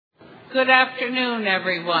Good afternoon,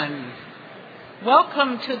 everyone.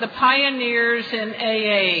 Welcome to the Pioneers in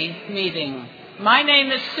AA meeting. My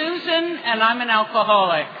name is Susan, and I'm an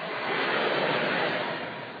alcoholic.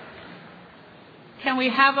 Can we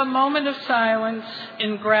have a moment of silence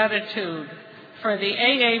in gratitude for the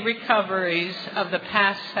AA recoveries of the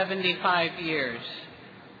past 75 years?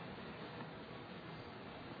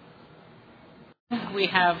 We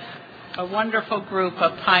have a wonderful group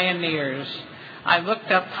of pioneers. I looked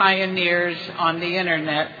up pioneers on the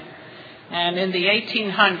internet, and in the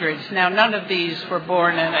 1800s, now none of these were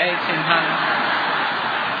born in the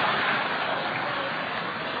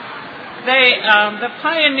 1800s. The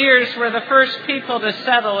pioneers were the first people to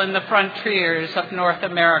settle in the frontiers of North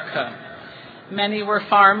America. Many were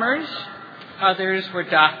farmers, others were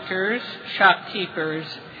doctors, shopkeepers,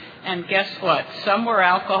 and guess what? Some were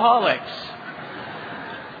alcoholics.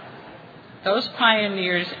 Those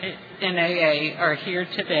pioneers in AA are here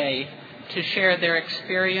today to share their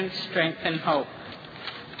experience, strength, and hope.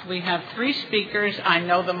 We have 3 speakers. I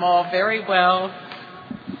know them all very well.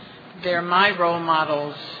 They're my role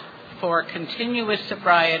models for continuous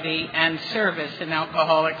sobriety and service in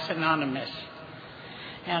Alcoholics Anonymous.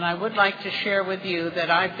 And I would like to share with you that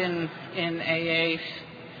I've been in AA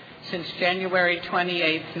since January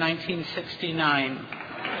 28, 1969.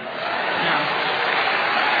 Now,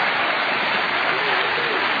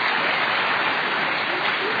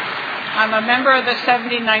 I'm a member of the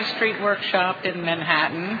 79th Street Workshop in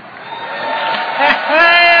Manhattan.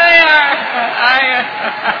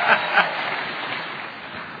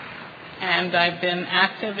 And I've been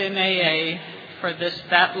active in AA for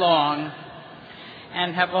that long,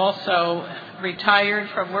 and have also retired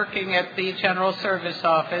from working at the General Service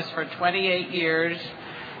Office for 28 years,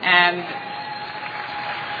 and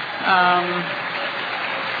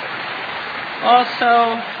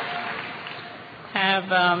also have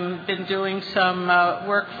been doing some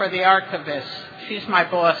work for the archivist. She's my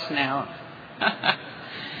boss now.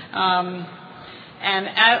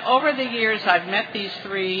 Over the years, I've met these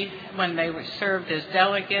 3 when they served as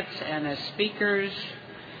delegates and as speakers,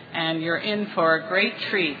 and you're in for a great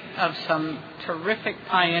treat of some terrific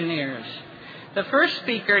pioneers. The first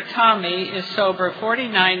speaker, Tommy, is sober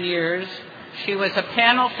 49 years. She was a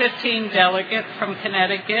Panel 15 delegate from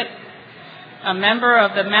Connecticut, a member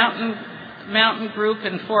of the Mountain Group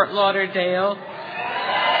in Fort Lauderdale.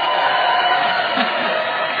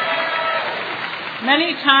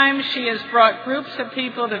 Many times she has brought groups of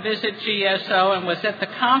people to visit GSO and was at the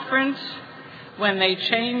conference when they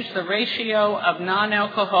changed the ratio of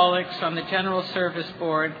non-alcoholics on the General Service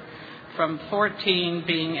Board from 14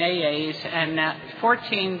 being AAs and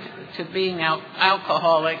 14 to being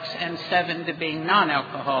alcoholics and 7 to being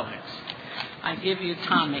non-alcoholics. I give you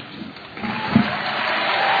Tommy.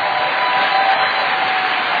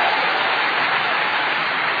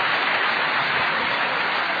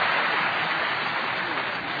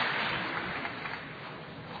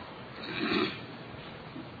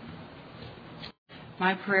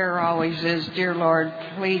 My prayer always is, dear Lord,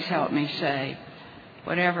 please help me say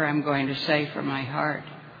whatever I'm going to say from my heart.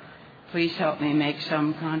 Please help me make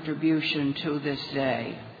some contribution to this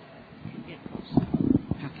day.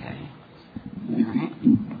 Okay. All right.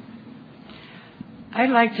 I'd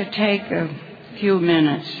like to take a few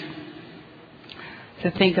minutes to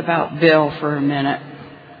think about Bill for a minute.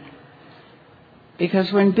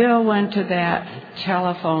 Because when Bill went to that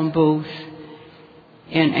telephone booth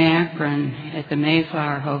in Akron at the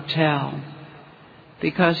Mayflower Hotel,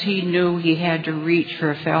 because he knew he had to reach for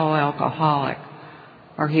a fellow alcoholic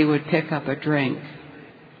or he would pick up a drink.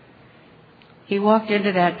 He walked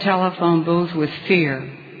into that telephone booth with fear,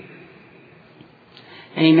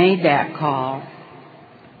 and he made that call,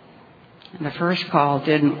 and the first call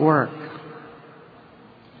didn't work,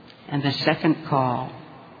 and the second call,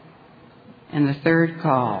 and the third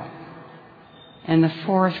call, and the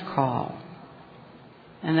 4th call,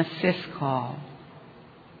 and the 5th call,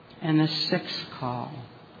 and the 6th call.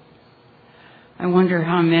 I wonder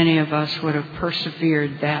how many of us would have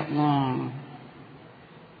persevered that long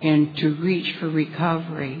and to reach for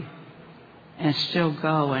recovery and still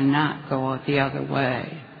go and not go the other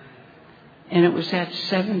way. And it was that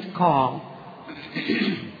 7th call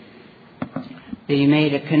that he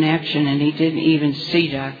made a connection, and he didn't even see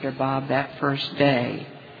Dr. Bob that first day.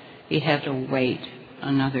 He had to wait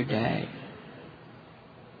another day.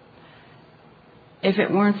 If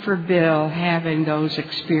it weren't for Bill having those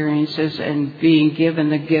experiences and being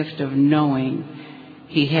given the gift of knowing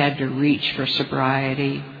he had to reach for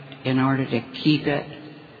sobriety in order to keep it,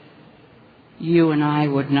 you and I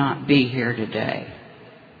would not be here today.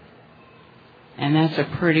 And that's a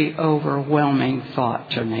pretty overwhelming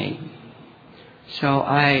thought to me. So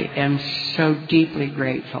I am so deeply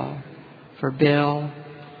grateful for Bill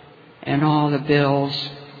and all the Bills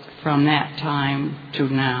from that time to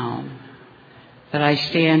now. That I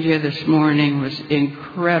stand here this morning with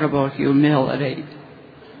incredible humility.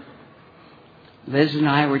 Liz and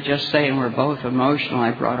I were just saying we're both emotional.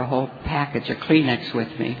 I brought a whole package of Kleenex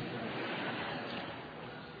with me.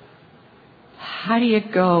 How do you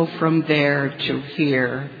go from there to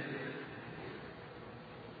here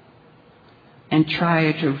and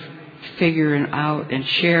try to figure it out and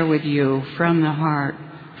share with you from the heart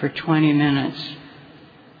for 20 minutes?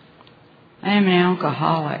 I am an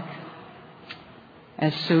alcoholic.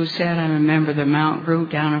 As Sue said, I'm a member of the Mount Group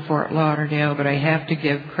down in Fort Lauderdale, but I have to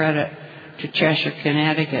give credit to Cheshire,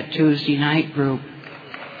 Connecticut Tuesday night group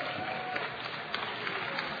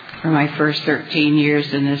for my first 13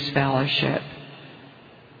 years in this fellowship.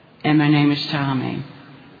 And my name is Tommy.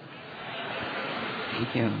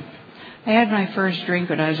 Thank you. I had my first drink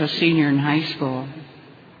when I was a senior in high school.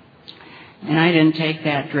 And I didn't take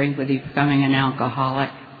that drink with becoming an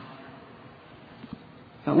alcoholic.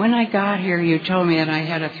 But when I got here, you told me that I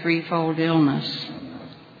had a threefold illness.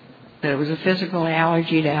 That it was a physical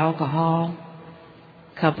allergy to alcohol,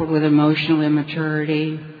 coupled with emotional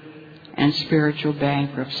immaturity and spiritual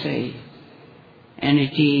bankruptcy. And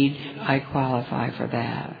indeed, I qualify for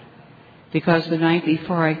that. Because the night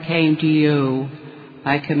before I came to you,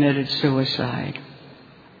 I committed suicide.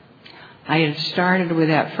 I had started with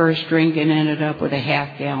that first drink and ended up with a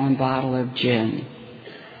half-gallon bottle of gin.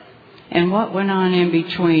 And what went on in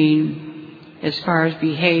between, as far as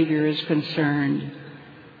behavior is concerned,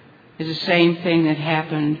 is the same thing that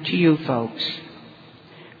happened to you folks.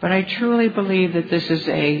 But I truly believe that this is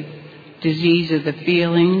a disease of the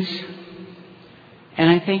feelings. And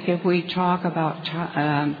I think if we talk about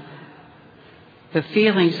the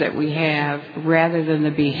feelings that we have rather than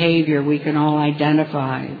the behavior, we can all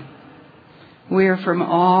identify. We are from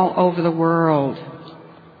all over the world.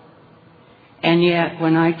 And yet,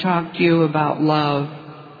 when I talk to you about love,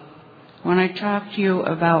 when I talk to you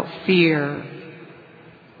about fear,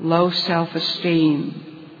 low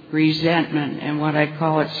self-esteem, resentment, and what I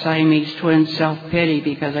call it Siamese twin self-pity,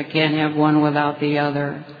 because I can't have one without the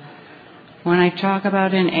other. When I talk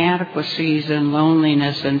about inadequacies and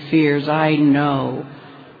loneliness and fears, I know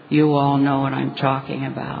you all know what I'm talking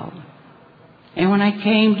about. And when I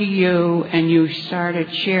came to you and you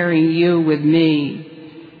started sharing you with me,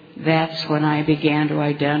 that's when I began to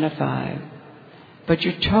identify. But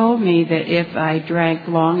you told me that if I drank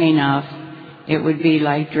long enough, it would be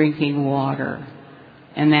like drinking water.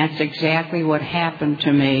 And that's exactly what happened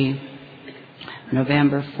to me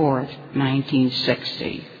November 4th,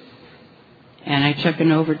 1960. And I took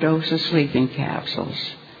an overdose of sleeping capsules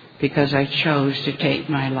because I chose to take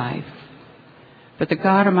my life. But the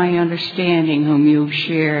God of my understanding, whom you've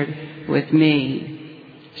shared with me,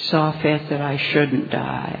 saw fit that I shouldn't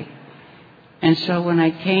die. And so when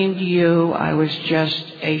I came to you, I was just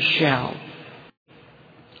a shell.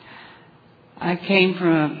 I came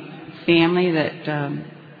from a family that,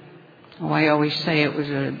 I always say it was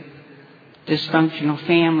a dysfunctional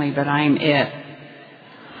family, but I'm it.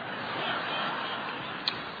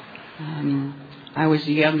 I was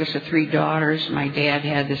the youngest of three daughters. My dad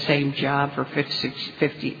had the same job for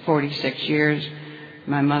 46 years.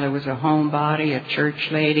 My mother was a homebody, a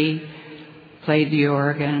church lady, played the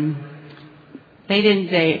organ. They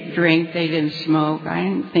didn't drink, they didn't smoke. I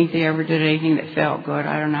didn't think they ever did anything that felt good.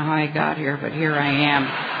 I don't know how I got here, but here I am.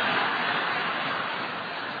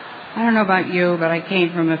 I don't know about you, but I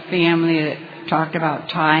came from a family that talked about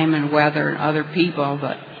time and weather and other people,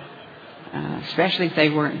 but especially if they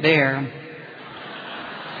weren't there.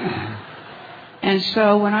 And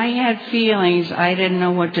so when I had feelings I didn't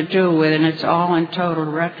know what to do with, and it's all in total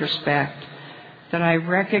retrospect, that I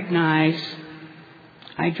recognized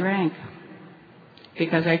I drank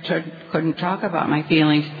because I couldn't talk about my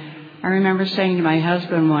feelings. I remember saying to my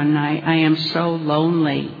husband one night, I am so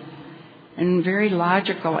lonely. And a very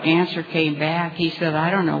logical answer came back. He said, I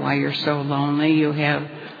don't know why you're so lonely. You have a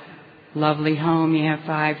lovely home. You have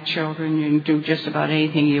 5 children. You can do just about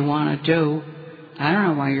anything you want to do. I don't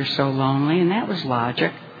know why you're so lonely. And that was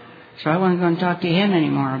logic. So I wasn't going to talk to him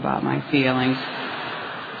anymore about my feelings.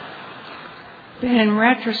 But in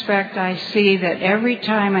retrospect, I see that every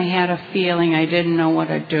time I had a feeling I didn't know what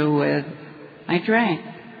to do with, I drank.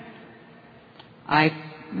 I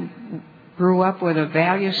grew up with a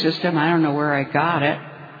value system, I don't know where I got it,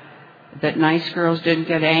 that nice girls didn't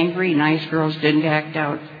get angry, nice girls didn't act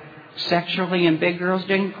out sexually, and big girls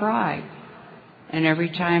didn't cry. And every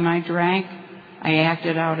time I drank, I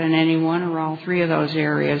acted out in any one or all 3 of those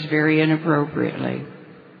areas very inappropriately.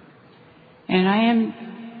 And I am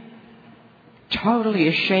totally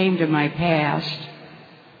ashamed of my past.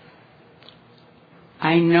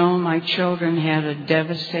 I know my children had a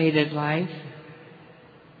devastated life,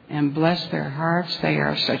 and bless their hearts, they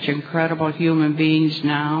are such incredible human beings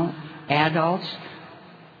now, adults.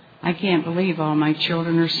 I can't believe all my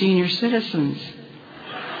children are senior citizens.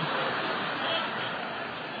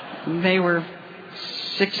 They were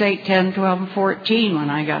 6, 8, 10, 12, and 14 when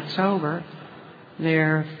I got sober.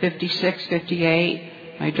 They're 56,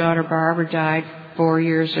 58. My daughter Barbara died 4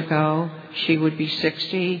 years ago. She would be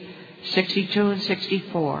 60, 62, and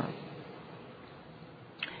 64.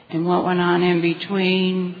 And what went on in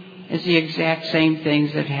between is the exact same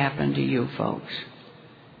things that happened to you folks.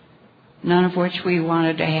 None of which we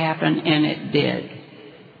wanted to happen, and it did.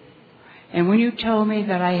 And when you told me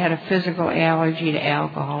that I had a physical allergy to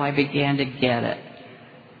alcohol, I began to get it.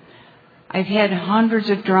 I've had hundreds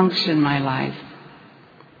of drunks in my life,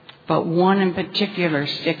 but one in particular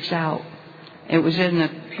sticks out. It was in the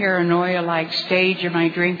paranoia-like stage of my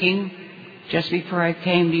drinking, just before I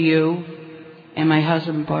came to you, and my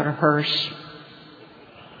husband bought a hearse.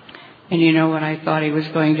 And you know what I thought he was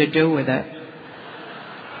going to do with it?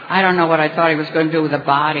 I don't know what I thought he was going to do with the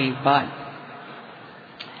body, but...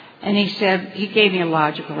 And he gave me a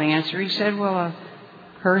logical answer. He said, well, a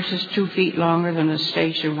hearse is 2 feet longer than a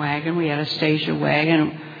station wagon. We had a station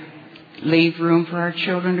wagon, leave room for our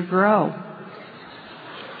children to grow.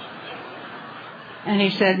 And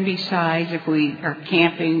he said, besides, if we are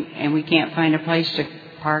camping and we can't find a place to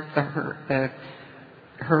park the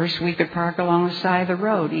hearse, we could park along the side of the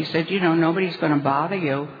road. He said, nobody's going to bother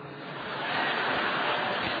you.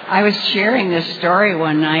 I was sharing this story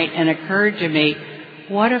one night, and it occurred to me,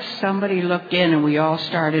 what if somebody looked in and we all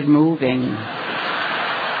started moving?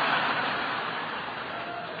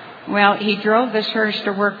 Well, he drove this hearse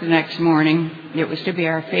to work the next morning. It was to be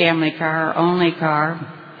our family car, our only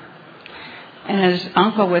car. And his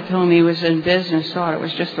uncle, with whom he was in business, thought it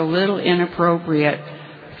was just a little inappropriate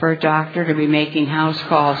for a doctor to be making house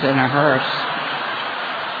calls in a hearse.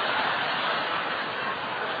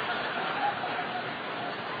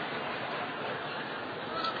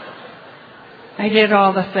 I did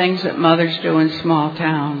all the things that mothers do in small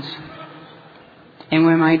towns. And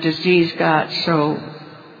when my disease got so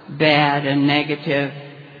bad and negative,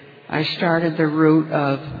 I started the route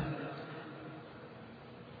of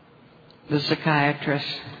the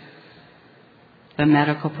psychiatrist, the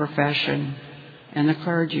medical profession, and the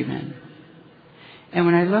clergyman. And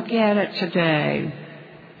when I look at it today,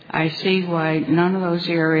 I see why none of those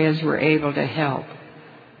areas were able to help,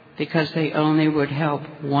 because they only would help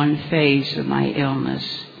one phase of my illness.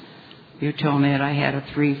 You told me that I had a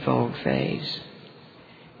threefold phase.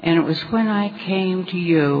 And it was when I came to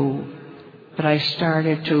you that I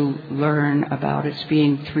started to learn about its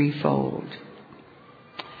being threefold.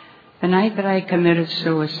 The night that I committed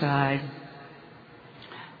suicide,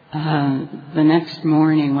 the next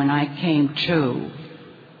morning when I came to,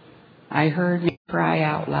 I heard me cry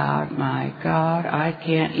out loud, my God, I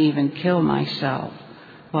can't even kill myself.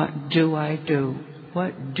 What do I do?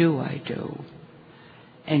 What do I do?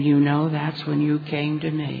 And that's when you came to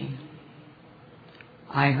me.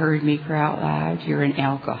 I heard me cry out loud, you're an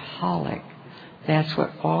alcoholic. That's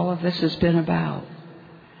what all of this has been about.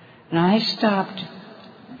 And I stopped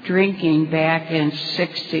drinking back in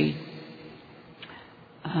 60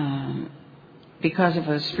 because of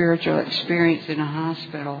a spiritual experience in a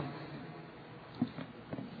hospital.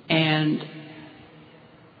 And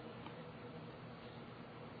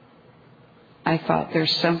I thought,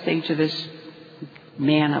 there's something to this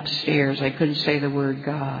man upstairs. I couldn't say the word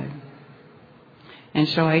God. And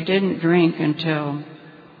so I didn't drink until,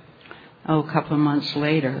 a couple of months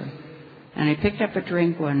later. And I picked up a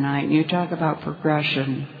drink one night, and you talk about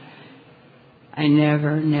progression. I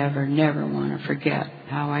never, never, never want to forget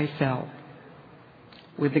how I felt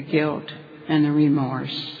with the guilt and the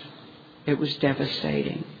remorse. It was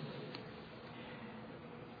devastating.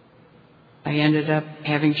 I ended up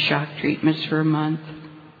having shock treatments for a month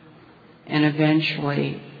and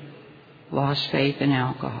eventually lost faith in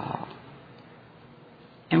alcohol.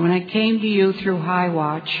 And when I came to you through High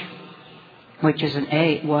Watch, which is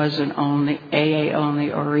was an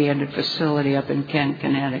AA-only oriented facility up in Kent,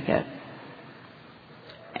 Connecticut,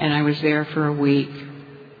 and I was there for a week,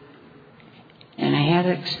 and I had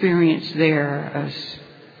an experience there as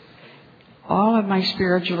all of my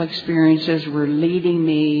spiritual experiences were leading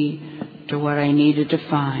me to what I needed to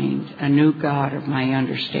find, a new God of my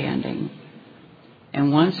understanding.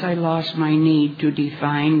 And once I lost my need to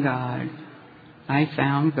define God, I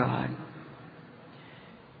found God.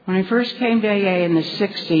 When I first came to AA in the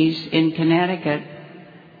 60s in Connecticut,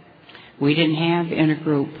 We didn't have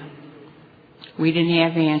intergroup. We didn't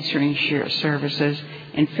have answering services.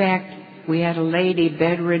 In fact, we had a lady,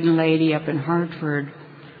 bedridden lady up in Hartford,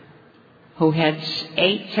 who had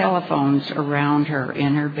 8 telephones around her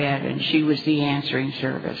in her bed, and she was the answering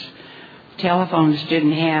service. Telephones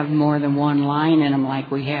didn't have more than one line in them like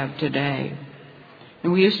we have today.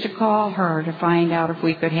 And we used to call her to find out if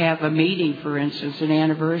we could have a meeting, for instance, an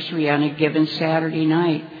anniversary on a given Saturday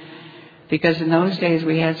night. Because in those days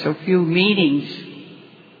we had so few meetings,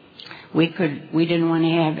 we didn't want to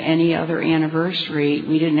have any other anniversary.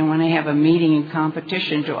 We didn't want to have a meeting in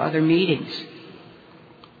competition to other meetings.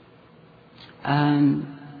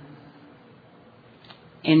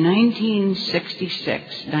 In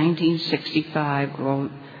 1966, 1965,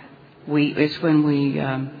 it's when we,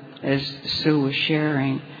 as Sue was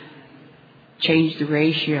sharing, changed the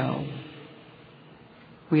ratio.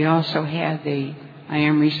 We also had the I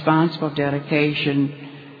Am Responsible dedication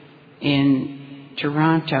in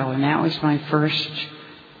Toronto, and that was my first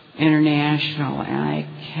international, and I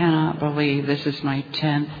cannot believe this is my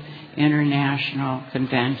 10th international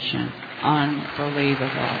convention.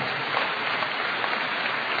 Unbelievable.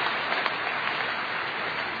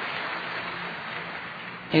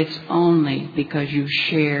 It's only because you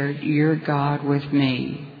shared your God with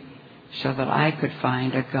me so that I could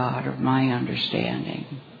find a God of my understanding.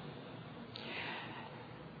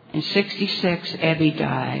 In 1966, Ebby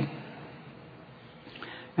died.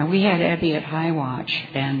 Now, we had Ebby at High Watch,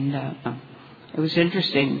 and it was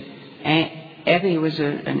interesting. Ebby was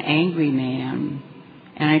an angry man,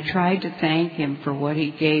 and I tried to thank him for what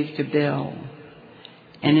he gave to Bill.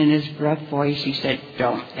 And in his gruff voice, he said,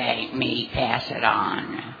 "Don't thank me, pass it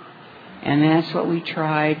on." And that's what we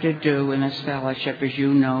try to do in this fellowship, as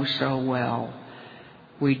you know so well.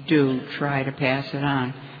 We do try to pass it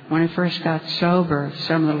on. When I first got sober,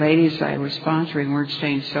 some of the ladies I was sponsoring weren't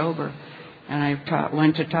staying sober. And I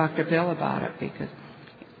went to talk to Bill about it.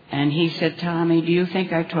 And he said, "Tommy, do you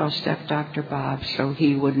think I 12-step Dr. Bob so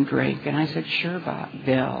he wouldn't drink?" And I said, "Sure,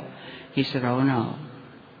 Bill." He said, "Oh, no.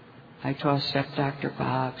 I 12-step Dr.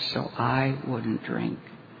 Bob so I wouldn't drink."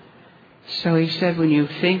 So he said, when you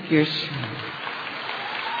think you're...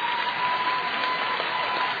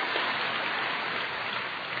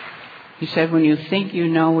 He said, when you think you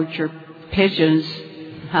know what your pigeons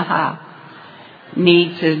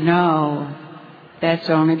need to know, that's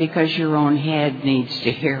only because your own head needs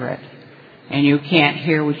to hear it. And you can't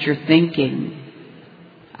hear what you're thinking.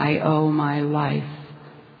 I owe my life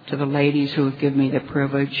to the ladies who have given me the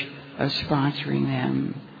privilege of sponsoring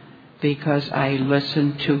them, because I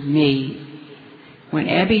listened to me. When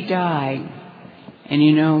Ebby died, and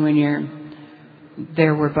you know,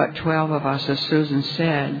 there were but 12 of us, as Susan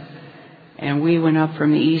said, and we went up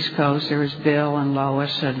from the East Coast. There was Bill and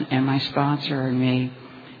Lois and my sponsor and me.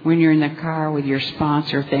 When you're in the car with your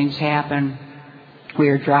sponsor, things happen. We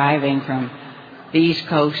were driving from the East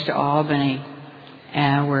Coast to Albany,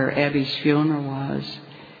 where Ebby's funeral was.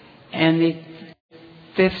 And the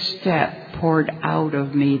 5th step poured out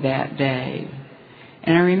of me that day.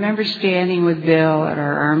 And I remember standing with Bill at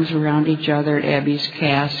our arms around each other at Ebby's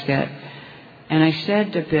casket. And I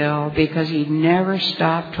said to Bill, because he never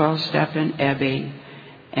stopped 12-stepping Ebby,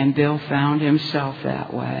 and Bill found himself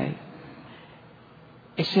that way.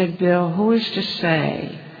 I said, "Bill, who is to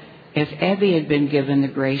say if Ebby had been given the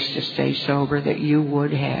grace to stay sober that you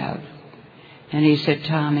would have?" And he said,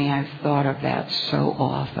 "Tommy, I've thought of that so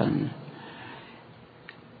often."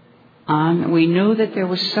 We knew that there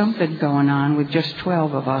was something going on with just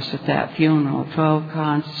 12 of us at that funeral.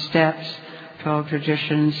 12 steps, 12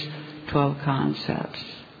 traditions, 12 concepts.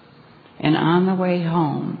 And on the way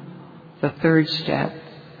home, the 3rd step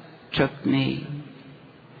took me.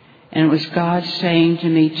 And it was God saying to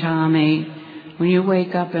me, "Tommy, when you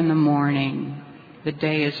wake up in the morning, the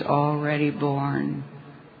day is already born.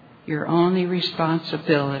 Your only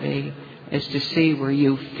responsibility is to see where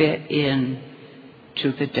you fit in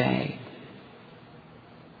to the day."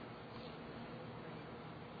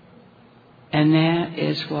 And that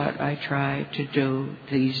is what I try to do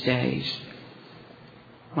these days.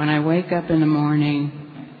 When I wake up in the morning...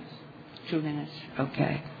 2 minutes?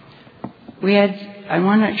 Okay. I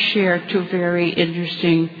want to share 2 very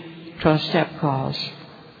interesting 12-step calls,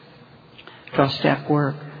 12-step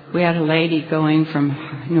work. We had a lady going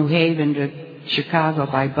from New Haven to Chicago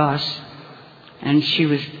by bus, and she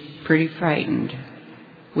was pretty frightened.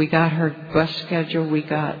 We got her bus schedule, we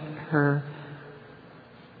got her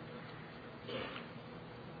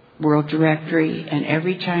World Directory, and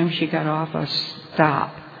every time she got off a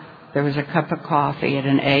stop, there was a cup of coffee at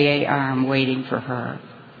an AA arm waiting for her.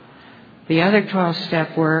 The other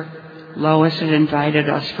 12-step work Lois had invited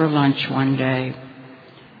us for lunch one day,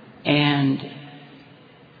 and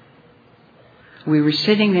we were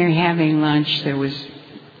sitting there having lunch. There was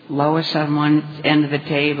Lois on one end of the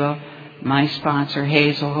table, my sponsor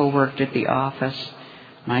Hazel, who worked at the office,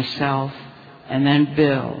 myself, and then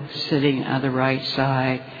Bill sitting on the right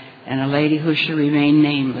side, and a lady who should remain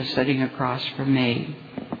nameless sitting across from me.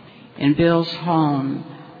 In Bill's home,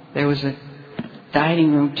 there was a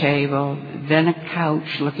dining room table, then a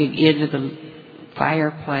couch looking into the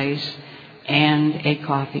fireplace, and a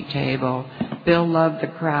coffee table. Bill loved the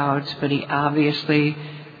crowds, but he obviously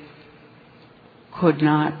could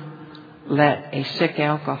not let a sick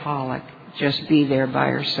alcoholic just be there by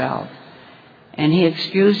herself. And he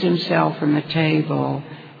excused himself from the table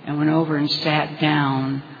and went over and sat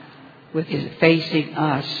down with his facing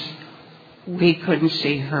us. We couldn't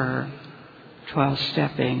see her,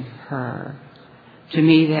 12-stepping her. To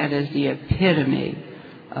me, that is the epitome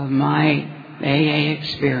of my AA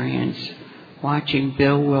experience, watching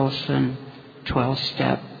Bill Wilson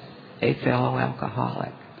 12-step a fellow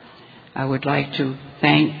alcoholic. I would like to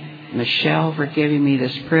thank Michelle for giving me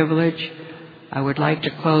this privilege. I would like to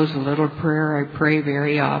close a little prayer. I pray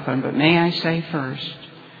very often, but may I say first,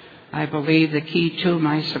 I believe the key to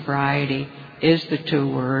my sobriety is the two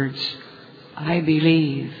words, I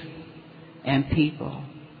believe, and people.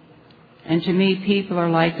 And to me, people are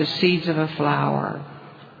like the seeds of a flower.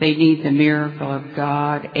 They need the miracle of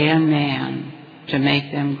God and man to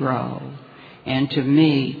make them grow. And to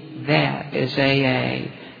me, that is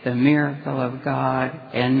AA, the miracle of God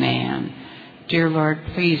and man. Dear Lord,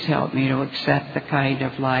 please help me to accept the kind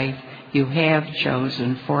of life you have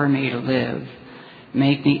chosen for me to live.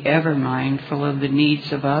 Make me ever mindful of the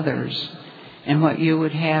needs of others and what you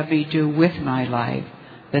would have me do with my life,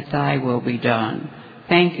 that thy will be done.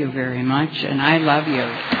 Thank you very much, and I love you.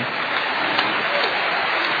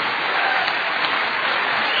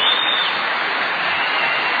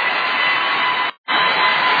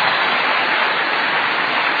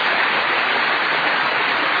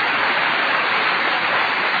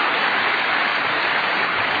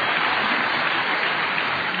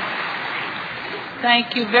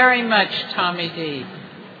 Thank you very much, Tommy D.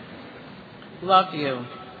 Love you.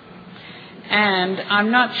 And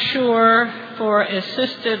I'm not sure, for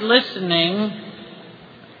assisted listening,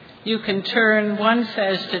 you can turn, one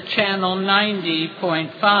says to channel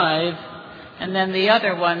 90.5, and then the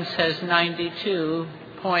other one says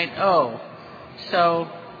 92.0. So,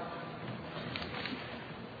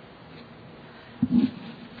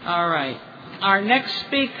 all right. Our next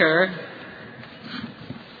speaker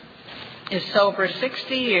is sober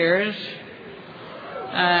 60 years,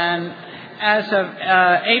 and as of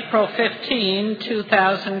April 15,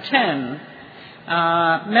 2010.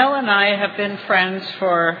 Mel and I have been friends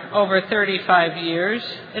for over 35 years.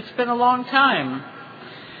 It's been a long time.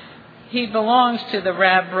 He belongs to the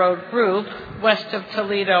Rab Road group west of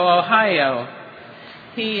Toledo, Ohio.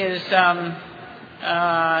 He is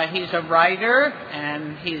he's a writer,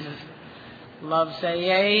 and he loves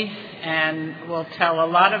AA and will tell a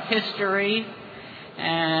lot of history,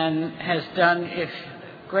 and has done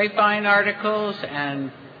grapevine articles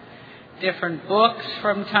and different books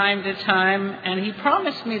from time to time, and he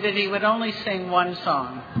promised me that he would only sing one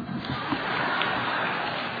song.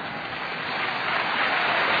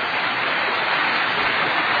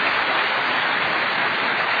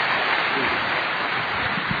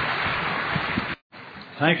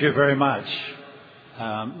 Thank you very much,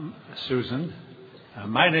 Susan.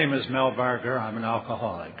 My name is Mel Barker. I'm an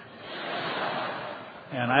alcoholic.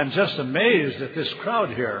 And I'm just amazed at this crowd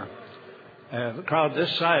here. The crowd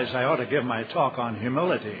this size, I ought to give my talk on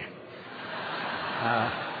humility.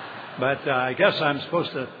 But I guess I'm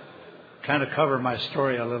supposed to kind of cover my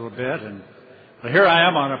story a little bit. But here I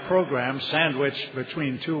am on a program sandwiched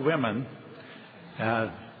between two women.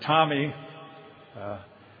 Tommy,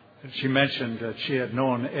 she mentioned that she had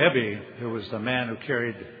known Ebby, who was the man who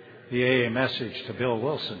carried the AA message to Bill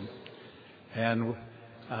Wilson. And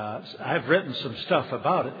I've written some stuff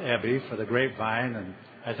about Ebby for the Grapevine, and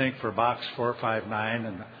I think for Box 459,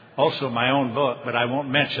 and also my own book, but I won't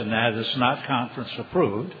mention that. It's not conference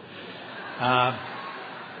approved.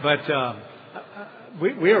 But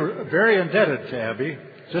we are very indebted to Ebby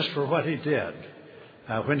just for what he did.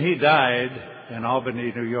 When he died in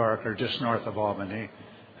Albany, New York, or just north of Albany,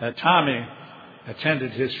 Tommy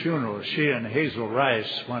attended his funeral. She and Hazel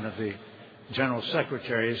Rice, one of the general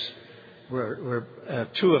secretaries, were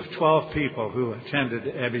two of 12 people who attended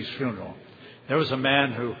Ebby's funeral. There was a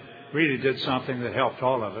man who really did something that helped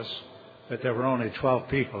all of us, but there were only 12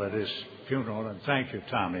 people at his funeral, and thank you,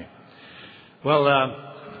 Tommy. Well,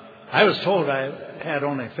 I was told I had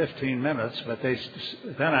only 15 minutes, but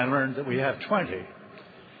then I learned that we have 20.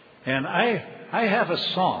 And I have a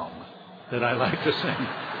song that I like to sing.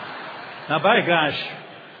 Now, by gosh,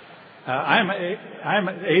 I'm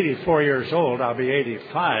 84 years old. I'll be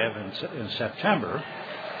 85 in September.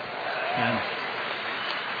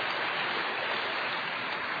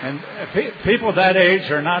 And people that age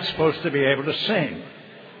are not supposed to be able to sing.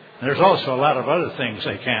 There's also a lot of other things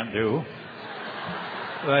they can't do.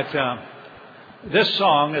 But this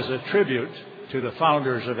song is a tribute to the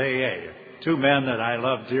founders of AA, two men that I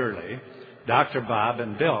love dearly, Dr. Bob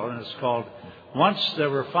and Bill, and it's called Once There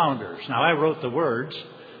Were Founders. Now, I wrote the words,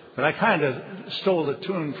 but I kind of stole the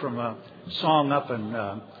tune from a song up in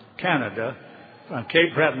Canada, on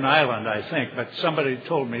Cape Breton Island, I think, but somebody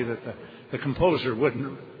told me that the composer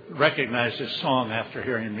wouldn't recognize this song after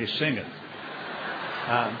hearing me sing it.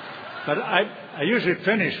 But I usually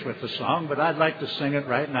finish with the song, but I'd like to sing it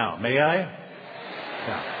right now. May I?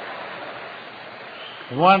 Yeah.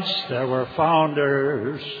 Once there were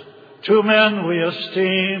founders, two men we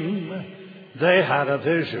esteem. They had a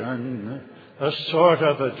vision, a sort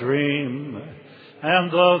of a dream.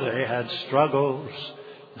 And though they had struggles,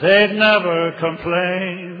 they'd never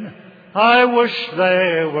complain. I wish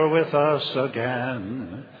they were with us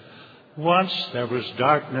again. Once there was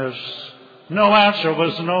darkness, no answer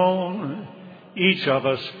was known. Each of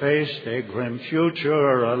us faced a grim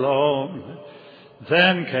future alone.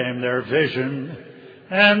 Then came their vision,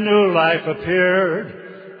 and new life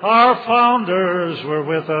appeared. Our founders were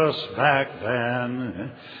with us back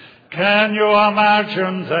then. Can you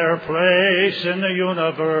imagine their place in the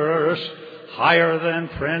universe, higher than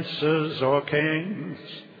princes or kings?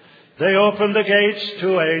 They opened the gates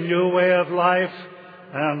to a new way of life,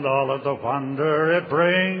 and all of the wonder it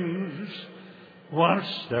brings. Once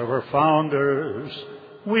there were founders,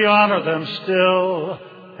 we honor them still,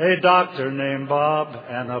 a doctor named Bob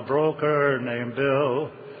and a broker named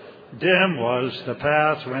Bill. Dim was the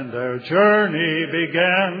path when their journey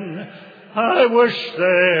began. I wish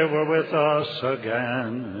they were with us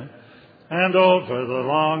again. And over the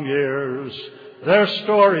long years, their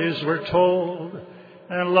stories were told,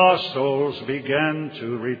 and lost souls began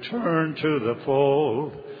to return to the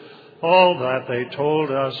fold. All that they told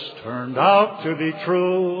us turned out to be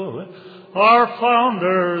true. Our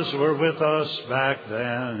founders were with us back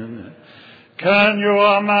then. Can you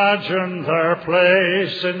imagine their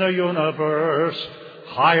place in the universe,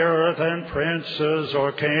 higher than princes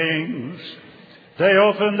or kings? They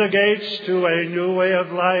opened the gates to a new way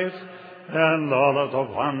of life, and all of the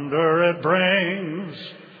wonder it brings.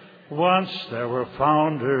 Once there were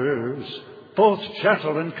founders, both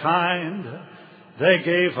gentle and kind. They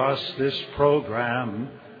gave us this program.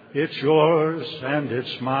 It's yours and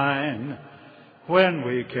it's mine. When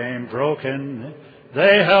we came broken,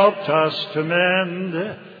 they helped us to mend.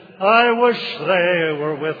 I wish they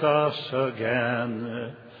were with us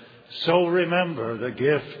again. So remember the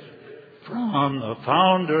gift from the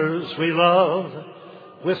founders we love,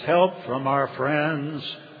 with help from our friends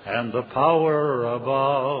and the power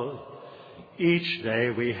above. Each day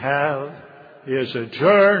we have is a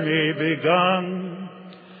journey begun.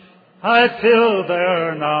 I feel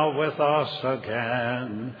they're now with us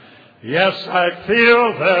again. Yes, I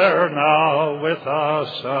feel they're now with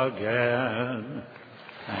us again.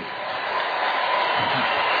 Thank you.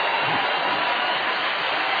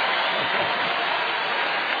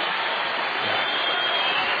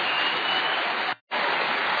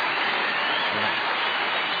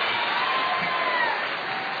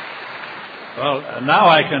 Well, now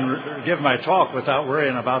I can give my talk without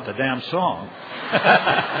worrying about the damn song.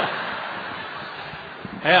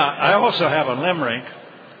 Yeah, I also have a limerick.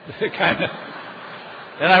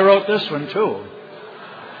 And I wrote this one too.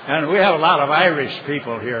 And we have a lot of Irish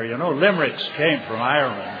people here. You know, limericks came from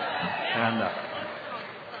Ireland.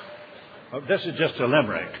 And this is just a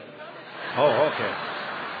limerick. Oh, okay.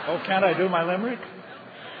 Oh, can't I do my limerick?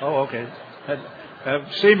 Oh, okay.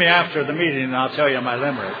 See me after the meeting and I'll tell you my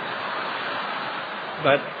limerick.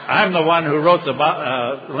 But I'm the one who wrote the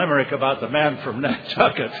limerick about the man from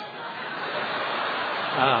Nantucket.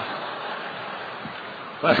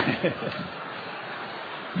 But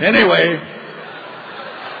anyway,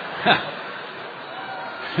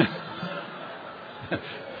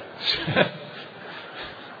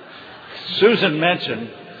 Susan mentioned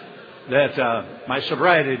that my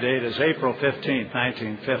sobriety date is April 15th,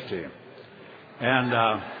 1950. And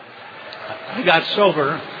I got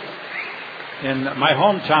sober in my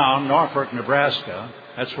hometown, Norfolk, Nebraska.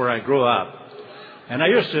 That's where I grew up. And I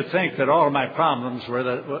used to think that all of my problems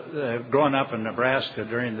were growing up in Nebraska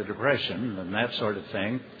during the Depression and that sort of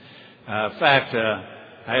thing. In fact,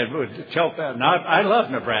 would tell now I love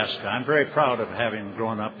Nebraska. I'm very proud of having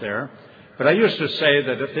grown up there. But I used to say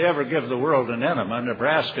that if they ever give the world an enema,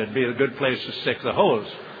 Nebraska would be a good place to stick the hose.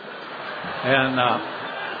 And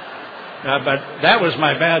but that was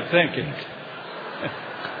my bad thinking.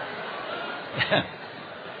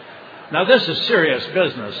 Now this is serious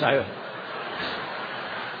business.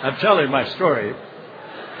 I'm telling my story.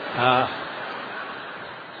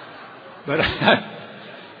 But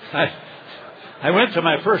I went to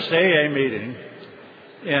my first AA meeting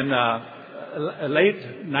in late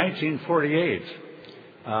 1948.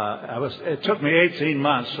 It took me 18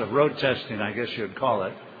 months of road testing, I guess you'd call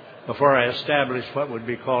it, before I established what would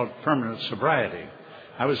be called permanent sobriety.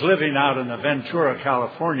 I was living out in the Ventura,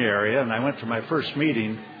 California area, and I went to my first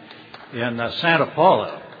meeting in Santa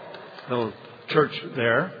Paula, little church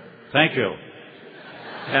there. Thank you.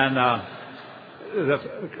 And the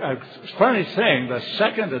funny thing, the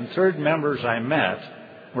second and third members I met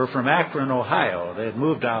were from Akron, Ohio. They had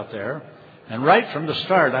moved out there. And right from the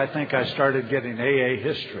start, I think I started getting AA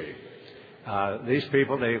history. These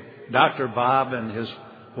people, Dr. Bob and his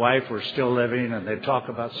wife were still living, and they'd talk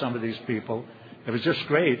about some of these people. It was just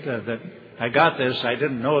great that I got this. I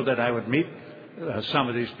didn't know that I would meet some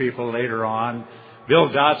of these people later on. Bill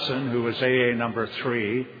Dotson, who was AA number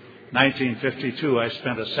 3, 1952, I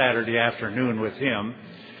spent a Saturday afternoon with him.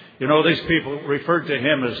 You know, these people referred to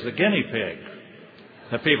him as the guinea pig,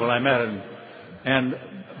 the people I met. And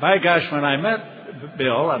by gosh, when I met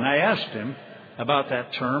Bill and I asked him about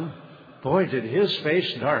that term, boy, did his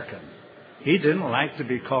face darken. He didn't like to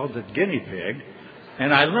be called the guinea pig.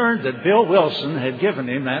 And I learned that Bill Wilson had given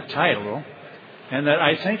him that title, and that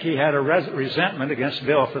I think he had a resentment against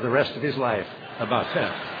Bill for the rest of his life about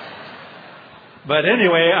that. But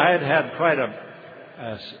anyway, I had had quite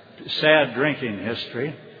a sad drinking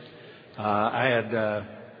history.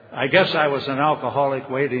 I guess I was an alcoholic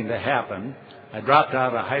waiting to happen. I dropped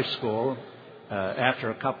out of high school after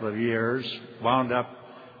a couple of years, wound up.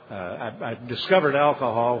 I discovered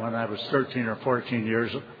alcohol when I was 13 or 14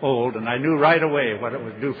 years old, and I knew right away what it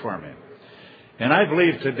would do for me. And I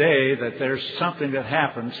believe today that there's something that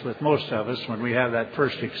happens with most of us when we have that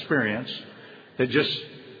first experience that just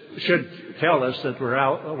should tell us that we're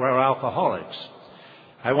alcoholics.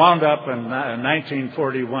 I wound up in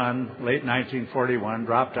 1941, late 1941,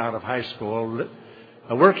 dropped out of high school,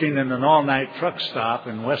 working in an all-night truck stop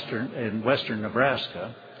in western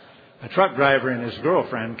Nebraska. A truck driver and his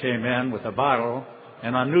girlfriend came in with a bottle,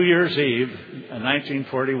 and on New Year's Eve, in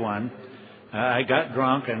 1941, I got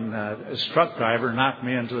drunk, and this truck driver knocked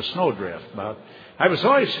me into a snowdrift. I was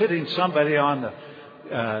always hitting somebody on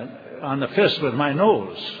the fist with my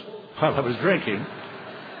nose while I was drinking,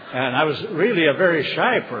 and I was really a very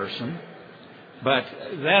shy person. But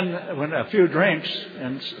then, when a few drinks,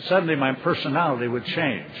 and suddenly my personality would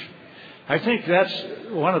change. I think that's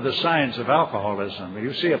one of the signs of alcoholism.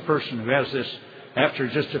 You see a person who has this, after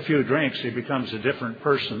just a few drinks, he becomes a different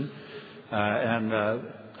person. And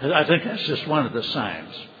I think that's just one of the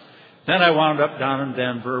signs. Then I wound up down in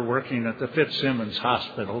Denver working at the Fitzsimmons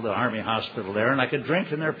Hospital, the Army hospital there, and I could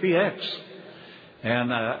drink in their PX.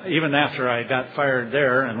 And even after I got fired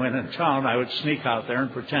there and went in town, I would sneak out there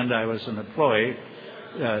and pretend I was an employee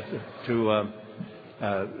to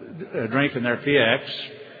drink in their PX.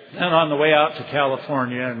 Then on the way out to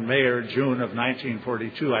California in May or June of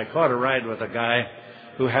 1942, I caught a ride with a guy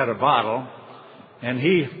who had a bottle, and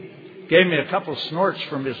he gave me a couple snorts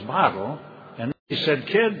from his bottle, and he said,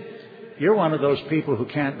 "Kid, you're one of those people who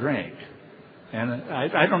can't drink." And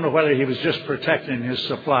I don't know whether he was just protecting his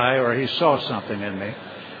supply or he saw something in me.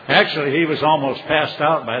 Actually, he was almost passed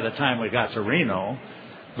out by the time we got to Reno.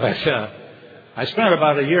 But I spent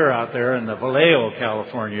about a year out there in the Vallejo,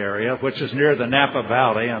 California area, which is near the Napa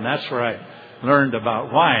Valley, and that's where I learned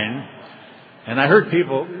about wine. And I heard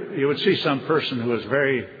people, you would see some person who was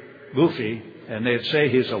very goofy, and they'd say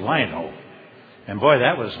he's a wino. And boy,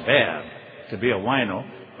 that was bad, to be a wino.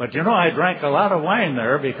 But you know, I drank a lot of wine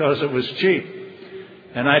there because it was cheap.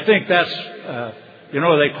 And I think that's,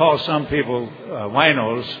 they call some people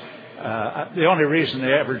winos. The only reason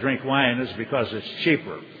they ever drink wine is because it's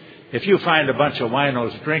cheaper. If you find a bunch of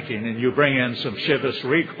winos drinking and you bring in some Chivas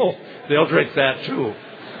Regal, they'll drink that too.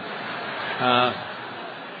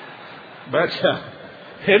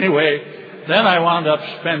 Anyway, then I wound up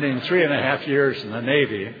spending 3.5 years in the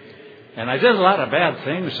Navy. And I did a lot of bad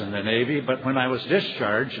things in the Navy, but when I was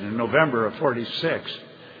discharged in November of 46,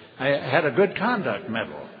 I had a good conduct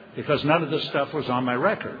medal because none of this stuff was on my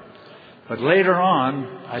record. But later on,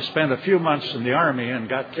 I spent a few months in the Army and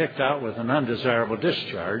got kicked out with an undesirable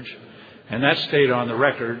discharge, and that stayed on the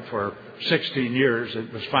record for 16 years.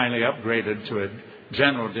 It was finally upgraded to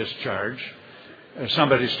general discharge.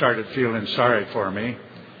 Somebody started feeling sorry for me,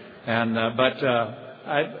 and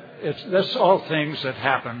that's all things that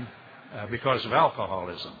happen because of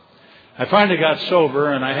alcoholism. I finally got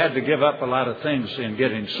sober, and I had to give up a lot of things in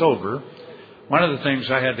getting sober. One of the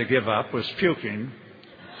things I had to give up was puking,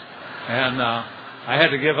 and I had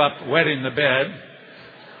to give up wetting the bed,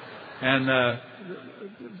 and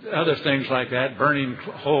other things like that, burning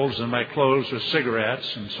holes in my clothes with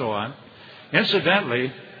cigarettes and so on.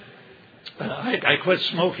 Incidentally, I quit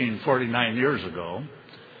smoking 49 years ago,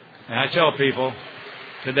 and I tell people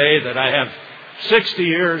today that I have 60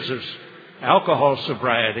 years of alcohol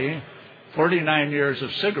sobriety, 49 years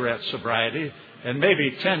of cigarette sobriety, and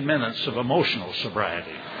maybe 10 minutes of emotional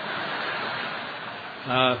sobriety.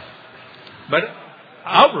 But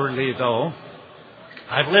outwardly, though,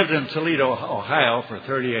 I've lived in Toledo, Ohio for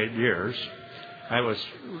 38 years. I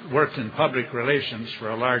worked in public relations for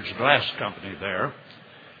a large glass company there.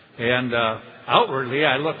 And outwardly,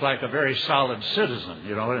 I look like a very solid citizen,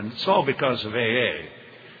 and it's all because of AA.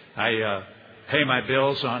 I pay my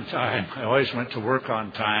bills on time. I always went to work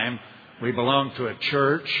on time. We belong to a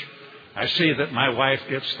church. I see that my wife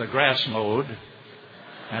gets the grass mowed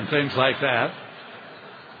and things like that.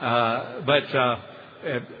 But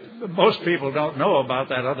most people don't know about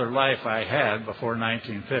that other life I had before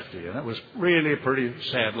 1950, and it was really a pretty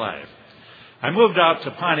sad life. I moved out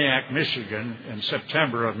to Pontiac, Michigan in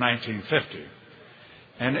September of 1950,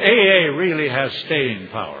 and AA really has staying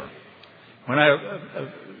power. When I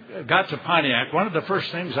got to Pontiac, one of the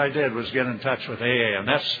first things I did was get in touch with AA, and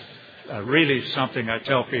that's really something I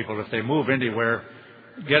tell people. If they move anywhere,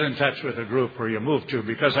 get in touch with a group where you move to,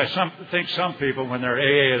 because I think some people, when their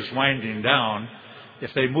AA is winding down,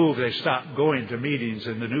 if they move, they stop going to meetings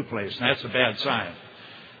in the new place, and that's a bad sign.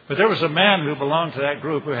 But there was a man who belonged to that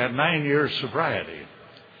group who had 9 years sobriety.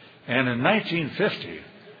 And in 1950,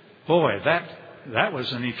 boy, that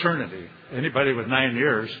was an eternity. Anybody with 9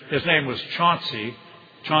 years, his name was Chauncey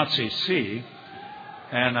C.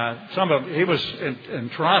 And he was in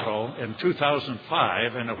Toronto in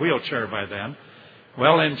 2005 in a wheelchair by then,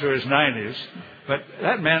 well into his 90s. But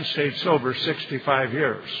that man stayed sober 65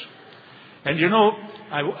 years. And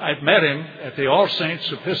I met him at the All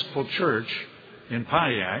Saints Episcopal Church in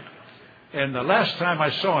Pontiac, and the last time I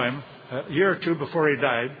saw him, a year or two before he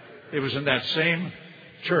died, it was in that same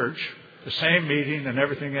church, the same meeting and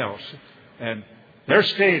everything else. And there's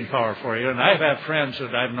staying power for you. And I've had friends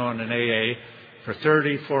that I've known in AA for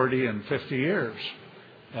 30, 40, and 50 years.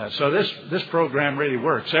 So this program really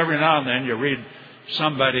works. Every now and then you read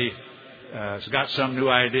somebody has got some new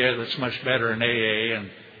idea that's much better in AA, and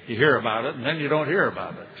you hear about it, and then you don't hear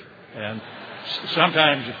about it. And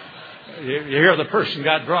sometimes you hear the person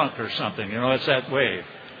got drunk or something. It's that way.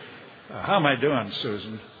 How am I doing,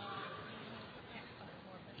 Susan?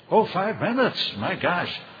 5 minutes. My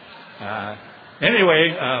gosh.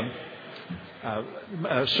 Anyway,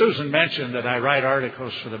 Susan mentioned that I write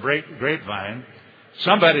articles for the Grapevine.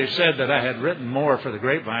 Somebody said that I had written more for the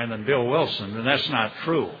Grapevine than Bill Wilson, and that's not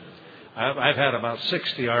true. I've had about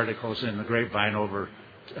 60 articles in the Grapevine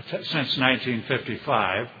since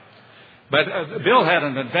 1955. But Bill had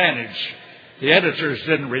an advantage. The editors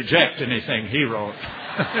didn't reject anything he wrote.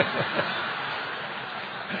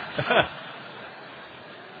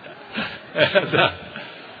 And,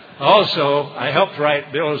 also, I helped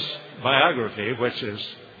write Bill's biography, which is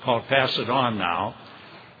called Pass It On now.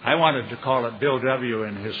 I wanted to call it Bill W.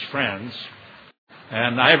 and His Friends.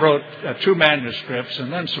 And I wrote 2 manuscripts,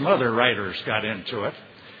 and then some other writers got into it.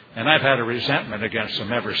 And I've had a resentment against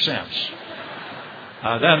them ever since.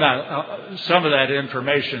 Some of that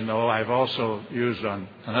information, though, I've also used on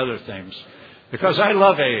other things. Because I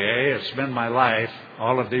love AA. It's been my life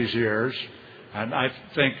all of these years. And I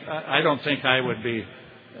don't think I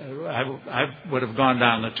would have gone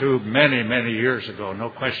down the tube many, many years ago, no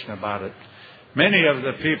question about it. Many of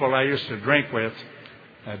the people I used to drink with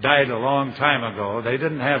died a long time ago. They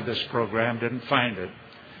didn't have this program, didn't find it.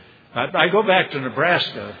 I go back to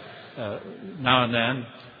Nebraska now and then.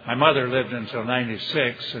 My mother lived until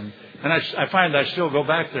 96, and I find I still go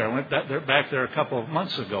back there. I went back there a couple of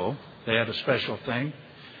months ago. They had a special thing.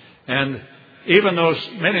 And even though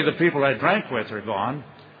many of the people I drank with are gone,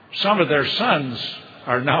 some of their sons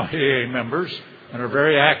are now AA members and are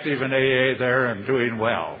very active in AA there and doing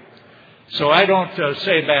well. So I don't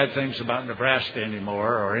say bad things about Nebraska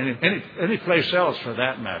anymore, or any place else for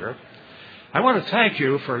that matter. I want to thank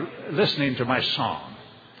you for listening to my song.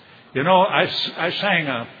 I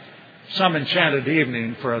sang Some Enchanted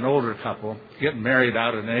Evening for an older couple getting married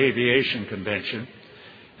out at an aviation convention.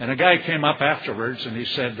 And a guy came up afterwards and he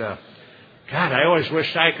said, God, I always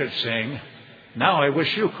wished I could sing. Now I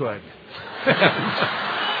wish you could.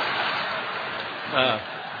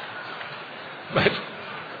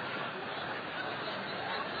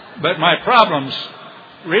 But my problems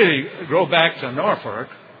really go back to Norfolk.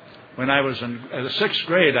 When I was in the 6th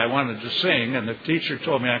grade, I wanted to sing, and the teacher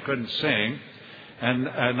told me I couldn't sing. And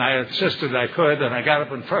I insisted I could, and I got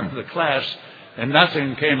up in front of the class, and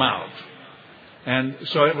nothing came out. And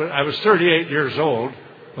so I was 38 years old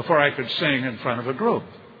before I could sing in front of a group.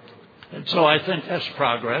 And so I think that's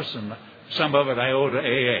progress, and some of it I owe to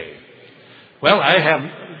AA. Well, I have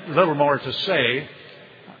little more to say.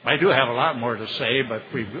 I do have a lot more to say, but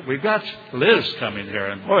we've got Liz coming here,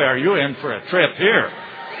 and boy, are you in for a trip here.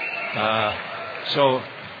 So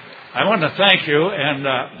I want to thank you, and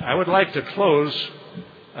I would like to close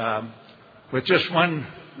with just one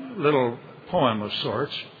little poem of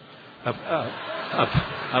sorts.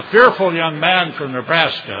 A fearful young man from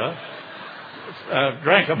Nebraska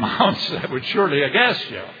drank amounts that would surely aghast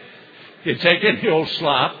you. He'd take in the old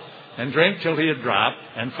slop and drink till he had dropped,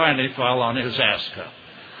 and finally fall on his ass cup.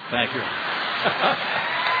 Thank you.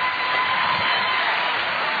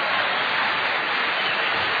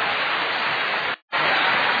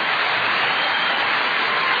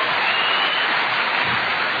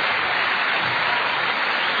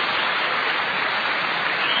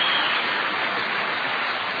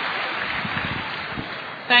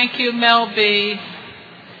 Thank you, Mel B.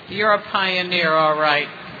 You're a pioneer, all right.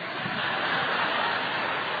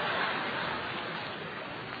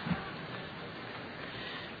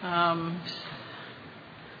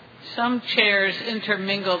 Some chairs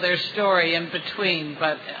intermingle their story in between,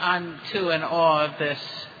 but I'm too in awe of this.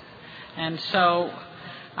 And so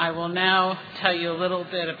I will now tell you a little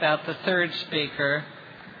bit about the third speaker.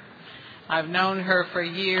 I've known her for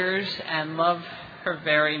years and love her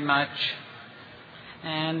very much.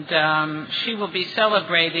 And she will be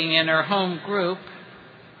celebrating in her home group,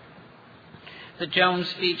 the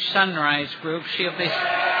Jones Beach Sunrise Group. She'll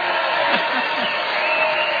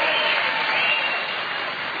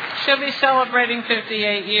be celebrating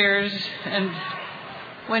 58 years, and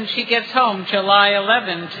when she gets home, July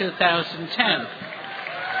 11, 2010.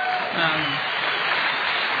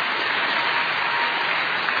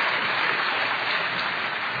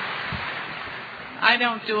 I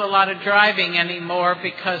don't do a lot of driving anymore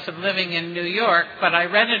because of living in New York, but I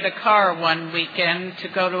rented a car one weekend to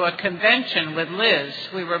go to a convention with Liz.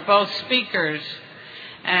 We were both speakers.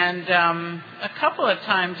 And a couple of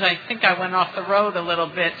times I think I went off the road a little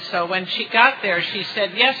bit. So when she got there, she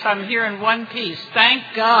said, "Yes, I'm here in one piece. Thank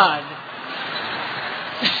God."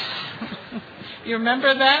 You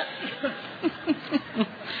remember that?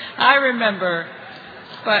 I remember.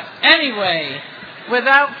 But anyway,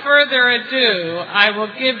 without further ado, I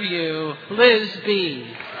will give you Liz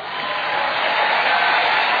B.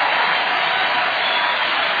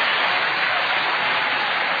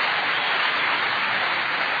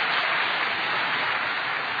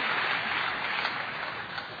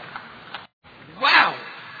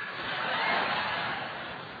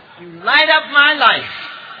 Light up my life.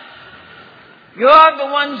 You're the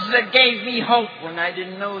ones that gave me hope when I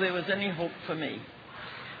didn't know there was any hope for me.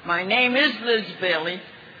 My name is Liz Bailey,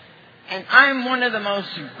 and I'm one of the most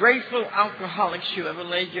grateful alcoholics you ever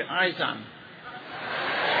laid your eyes on.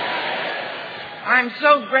 I'm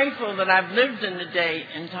so grateful that I've lived in the day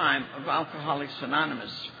and time of Alcoholics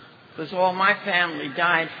Anonymous, because all my family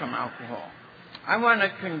died from alcohol. I want to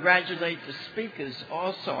congratulate the speakers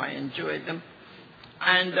also. I enjoyed them.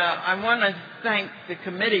 And I want to thank the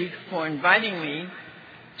committee for inviting me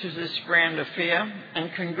to this grand affair.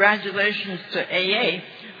 And congratulations to AA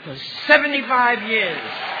for 75 years.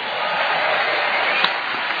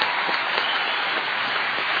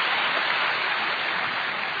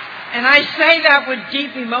 And I say that with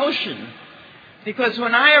deep emotion, because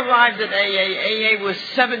when I arrived at AA was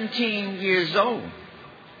 17 years old.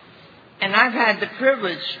 And I've had the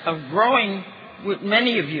privilege of growing with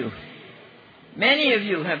many of you. Many of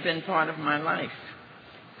you have been part of my life.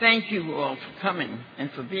 Thank you all for coming and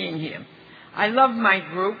for being here. I love my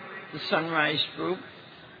group, the Sunrise Group.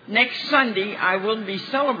 Next Sunday, I will be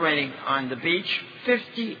celebrating on the beach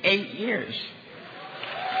 58 years.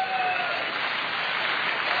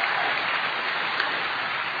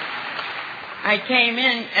 I came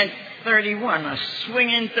in at 31, a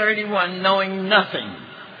swinging 31, knowing nothing.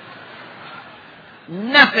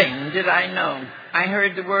 Nothing did I know. I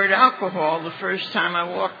heard the word alcohol the first time I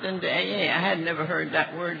walked into AA. I had never heard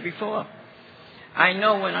that word before. I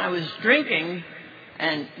know when I was drinking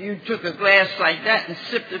and you took a glass like that and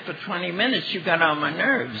sipped it for 20 minutes, you got on my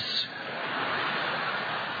nerves.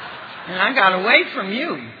 And I got away from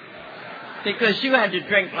you because you had to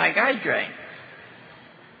drink like I drank.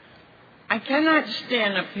 I cannot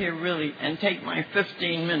stand up here really and take my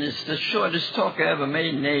 15 minutes, the shortest talk I ever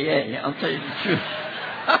made in AA. I'll tell you the truth.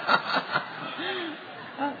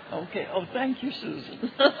 Okay. Oh, thank you,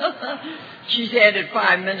 Susan. She's added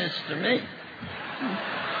 5 minutes to me.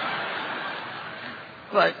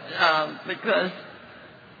 But because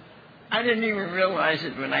I didn't even realize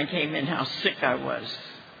it when I came in how sick I was.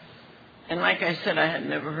 And like I said, I had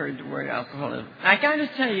never heard the word alcoholism. I got to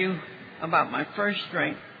tell you about my first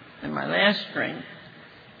drink and my last drink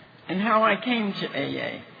and how I came to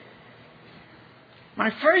AA.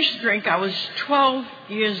 My first drink, I was 12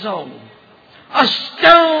 years old. A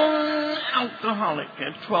stone alcoholic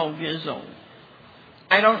at 12 years old.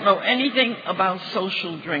 I don't know anything about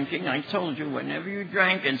social drinking. I told you, whenever you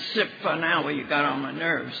drank and sipped for an hour, you got on my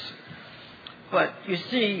nerves. But you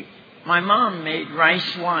see, my mom made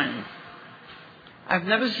rice wine. I've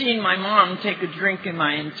never seen my mom take a drink in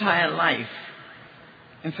my entire life.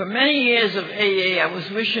 And for many years of AA, I was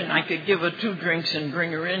wishing I could give her 2 drinks and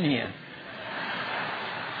bring her in here.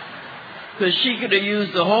 Because she could have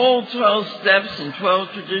used the whole 12 steps and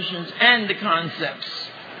 12 traditions and the concepts.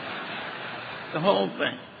 The whole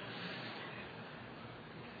thing.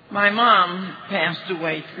 My mom passed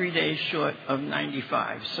away 3 days short of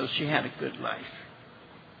 95, so she had a good life.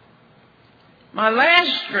 My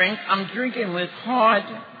last drink, I'm drinking with hard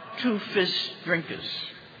two-fist drinkers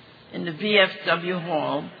in the VFW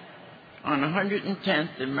Hall on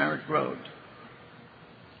 110th and Merritt Road.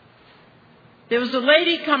 There was a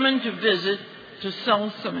lady coming to visit to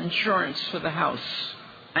sell some insurance for the house.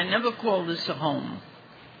 I never called this a home.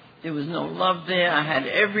 There was no love there. I had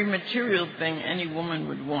every material thing any woman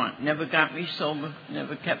would want. Never got me sober,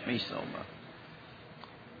 never kept me sober.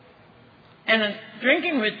 And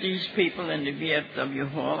drinking with these people in the VFW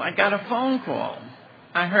Hall, I got a phone call.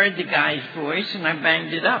 I heard the guy's voice and I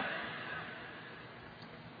banged it up.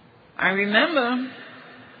 I remember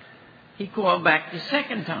he called back the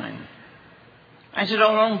second time. I said,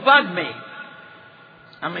 "Oh, don't bug me.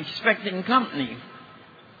 I'm expecting company.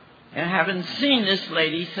 I haven't seen this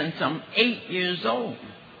lady since I'm 8 years old."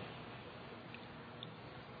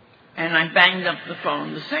 And I banged up the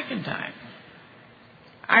phone the second time.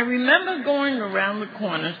 I remember going around the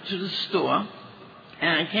corner to the store,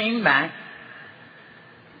 and I came back.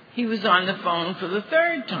 He was on the phone for the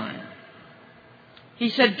third time. He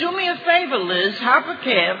said, "Do me a favor, Liz, hop a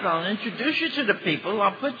cab. I'll introduce you to the people.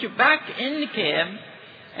 I'll put you back in the cab,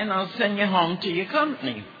 and I'll send you home to your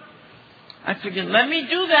company." I figured, let me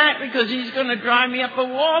do that because he's going to drive me up a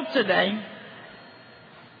wall today.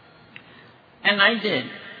 And I did.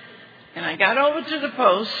 And I got over to the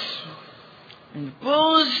post, and the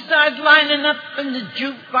bulls started lining up, and the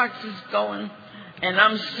jukebox is going. And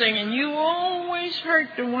I'm singing, "You always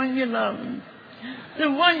hurt the one you love, the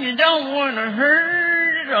one you don't want to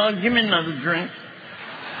hurt at all." Give me another drink.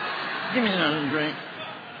 Give me another drink.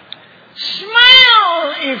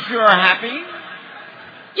 Smile if you're happy.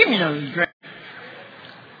 Give me another drink.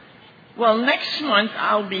 Well, next month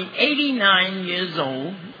I'll be 89 years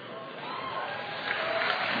old.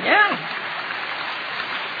 Yeah.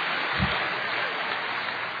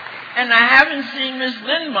 And I haven't seen Miss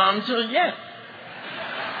Lindbaum till yet.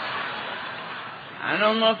 I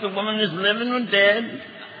don't know if the woman is living or dead.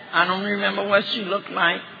 I don't remember what she looked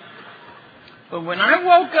like. But when I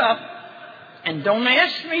woke up, and don't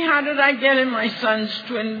ask me how did I get in my son's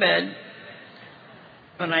twin bed,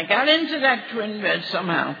 but I got into that twin bed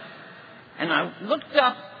somehow, and I looked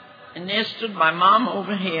up, and there stood my mom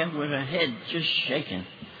over here with her head just shaking.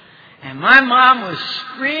 And my mom was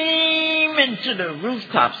screaming to the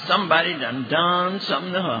rooftop, "Somebody done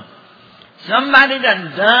something to her. Somebody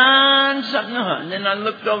done something to her." And then I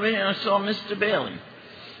looked over here and I saw Mr. Bailey.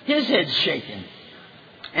 His head's shaking.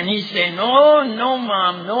 And he's saying, "Oh, no,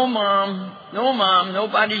 Mom, no, Mom, no, Mom.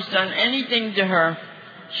 Nobody's done anything to her.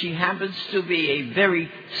 She happens to be a very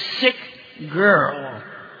sick girl."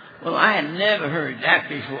 Well, I had never heard that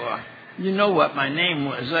before. You know what my name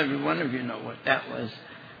was. Every one of you know what that was.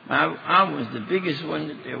 I was the biggest one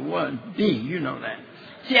that there was. You know that.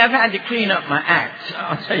 See, I've had to clean up my act.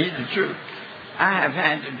 I'll tell you the truth. I have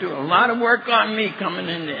had to do a lot of work on me coming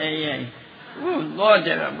into AA. Ooh, Lord,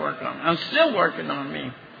 did I work on me. I'm still working on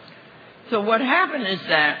me. So what happened is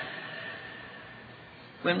that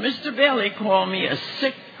when Mr. Bailey called me a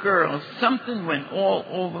sick girl, something went all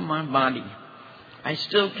over my body. I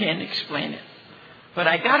still can't explain it. But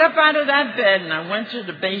I got up out of that bed and I went to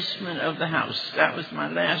the basement of the house. That was my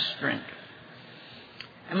last drink.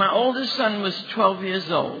 And my oldest son was 12 years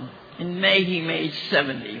old. In May, he made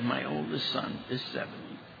 70. My oldest son is 70.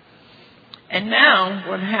 And now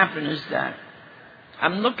what happened is that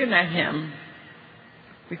I'm looking at him,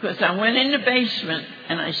 because I went in the basement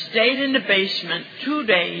and I stayed in the basement 2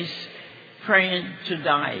 days praying to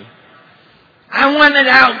die. I want it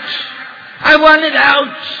out. I want it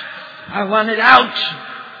out. I want it out.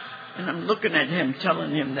 And I'm looking at him,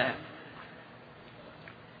 telling him that.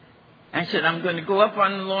 I said, I'm going to go up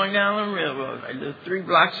on the Long Island Railroad. I live 3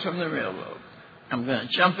 blocks from the railroad. I'm going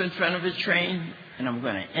to jump in front of a train, and I'm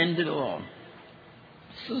going to end it all.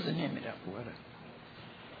 Susan, hand me that water.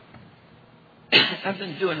 I've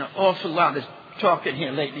been doing an awful lot of talking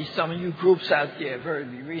here lately. Some of you groups out there have heard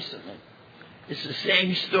me recently. It's the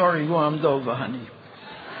same story warmed over, honey.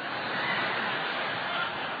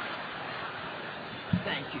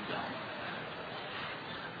 Thank you,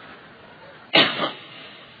 God.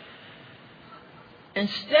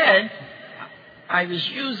 Instead, I was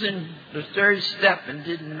using the 3rd step and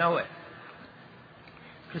didn't know it,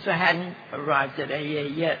 because I hadn't arrived at AA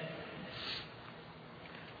yet.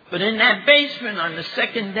 But in that basement on the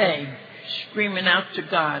 2nd day, screaming out to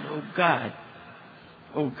God, oh God,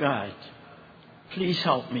 oh God, please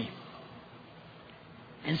help me.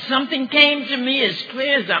 And something came to me as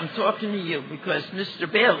clear as I'm talking to you, because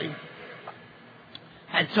Mr. Bailey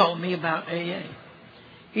had told me about AA.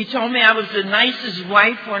 He told me I was the nicest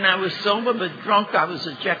wife when I was sober, but drunk I was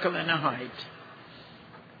a Jekyll and a Hyde.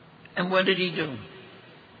 And what did he do?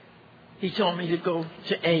 He told me to go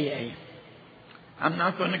to AA. I'm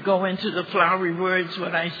not going to go into the flowery words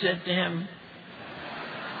what I said to him,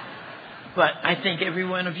 but I think every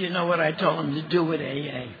one of you know what I told him to do with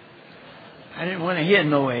AA. I didn't want to hear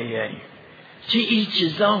no AA. To each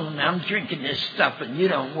his own. I'm drinking this stuff and you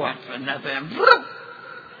don't want for nothing.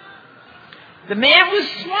 The man was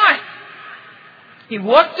smart. He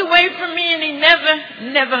walked away from me and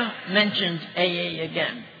he never mentioned AA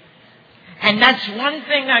again. And that's one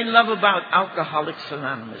thing I love about Alcoholics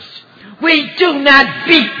Anonymous. We do not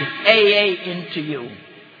beat AA into you.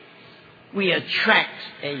 We attract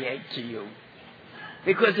AA to you.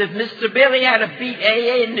 Because if Mr. Bailey had to beat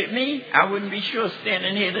AA into me, I wouldn't be sure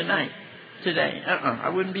standing here today. I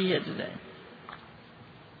wouldn't be here today.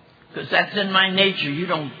 Because that's in my nature. You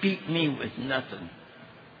don't beat me with nothing.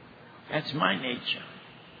 That's my nature.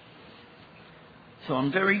 So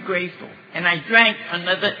I'm very grateful. And I drank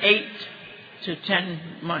another 8 to 10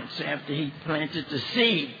 months after he planted the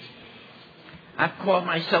seed. I've called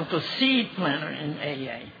myself a seed planter in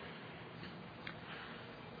AA.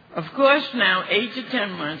 Of course, now, 8 to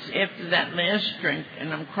 10 months after that last drink,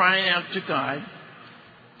 and I'm crying out to God,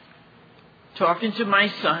 talking to my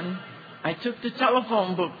son, I took the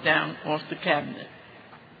telephone book down off the cabinet.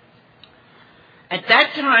 At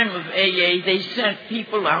that time of AA, they sent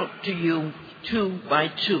people out to you 2 by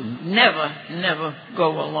 2. Never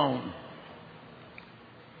go alone.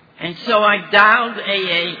 And so I dialed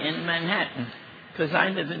AA in Manhattan, because I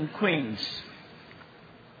live in Queens.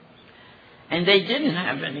 And they didn't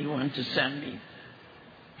have anyone to send me.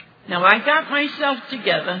 Now, I got myself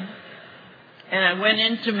together, and I went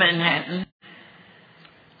into Manhattan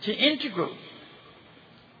to Intergroup.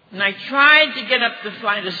 And I tried to get up the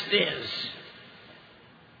flight of stairs.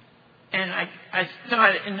 And I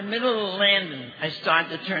started, in the middle of the landing, I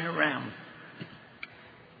started to turn around.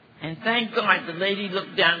 And thank God the lady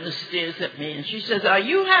looked down the stairs at me, and she says, "Are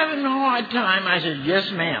you having a hard time?" I said,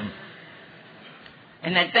 "Yes, ma'am."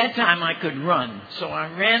 And at that time, I could run. So I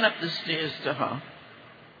ran up the stairs to her.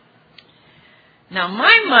 Now,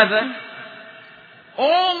 my mother,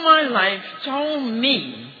 all my life, told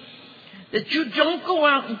me that you don't go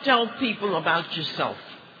out and tell people about yourself.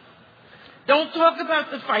 Don't talk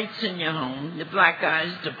about the fights in your home, the black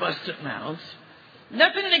eyes, the busted mouths.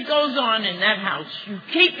 Nothing that goes on in that house. You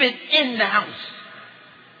keep it in the house.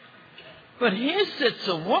 But here sits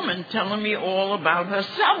a woman telling me all about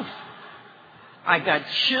herself. I got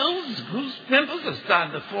chills, goose pimples. I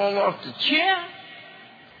started to fall off the chair.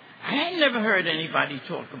 I had never heard anybody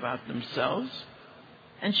talk about themselves.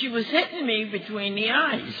 And she was hitting me between the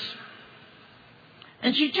eyes.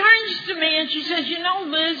 And she turns to me and she says, "You know,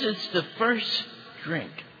 Liz, it's the first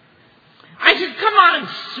drink." I said, "Come on,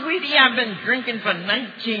 sweetie, I've been drinking for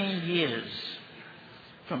 19 years.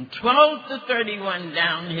 From 12 to 31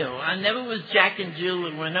 downhill. I never was Jack and Jill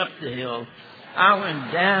that went up the hill. I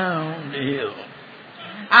went down the hill.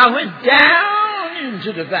 I went down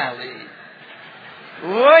into the valley.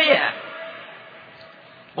 Oh, yeah.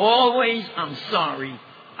 Always, I'm sorry.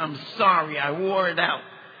 I'm sorry. I wore it out.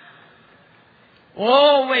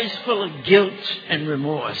 Always full of guilt and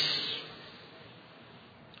remorse.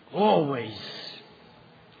 Always.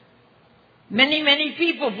 Many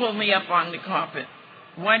people pull me up on the carpet.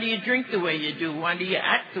 Why do you drink the way you do? Why do you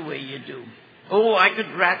act the way you do? Oh, I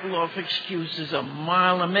could rattle off excuses a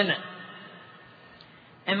mile a minute.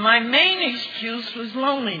 And my main excuse was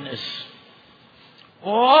loneliness.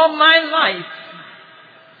 All my life,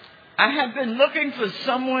 I have been looking for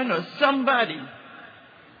someone or somebody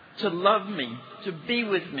to love me, to be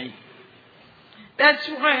with me. That's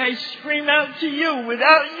why I scream out to you.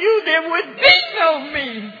 Without you, there would be no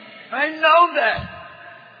me. I know that.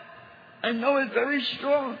 I know it very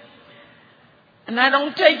strong. And I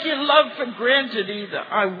don't take your love for granted either.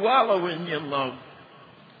 I wallow in your love.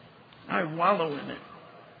 I wallow in it.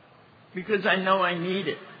 Because I know I need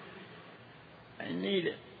it. I need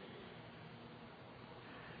it.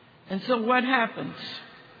 And so what happens?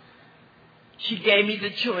 She gave me the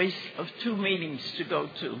choice of 2 meetings to go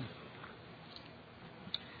to.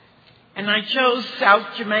 And I chose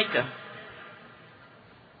South Jamaica.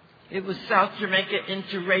 It was South Jamaica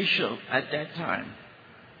Interracial at that time.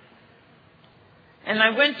 And I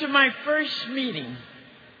went to my first meeting.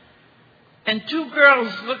 And 2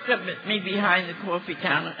 girls looked up at me behind the coffee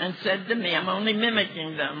counter and said to me, I'm only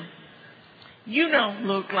mimicking them, "You don't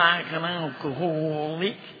look like an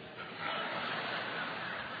alcoholic."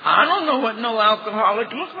 I don't know what no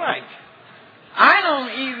alcoholic looks like.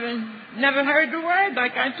 Never heard the word,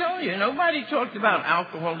 like I told you. Nobody talked about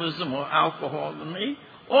alcoholism or alcohol to me.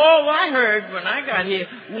 All I heard when I got here,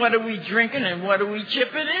 what are we drinking and what are we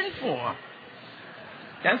chipping in for?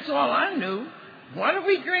 That's all I knew. What are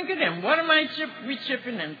we drinking and what am we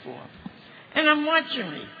chipping in for? And I'm watching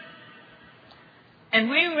me. And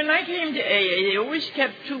when I came to AA, they always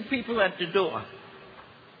kept 2 people at the door.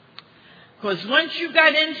 Because once you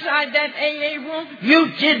got inside that AA room,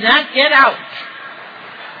 you did not get out.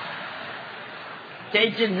 They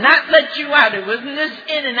did not let you out. It wasn't this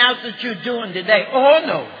in and out that you're doing today. Oh,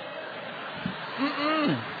 no.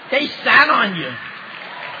 They sat on you.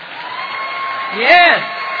 Yes.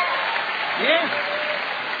 Yes.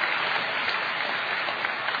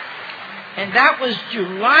 And that was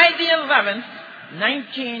July the 11th,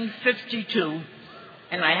 1952.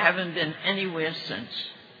 And I haven't been anywhere since.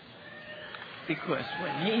 Because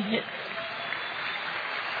when he hit...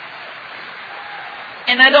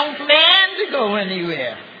 And I don't plan to go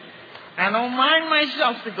anywhere. I don't mind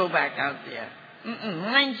myself to go back out there.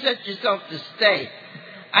 Mindset yourself to stay.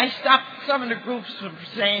 I stopped some of the groups from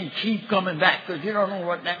saying keep coming back because you don't know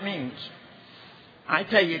what that means. I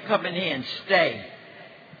tell you, come in here and stay.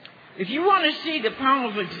 If you want to see the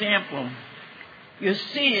powerful example, you're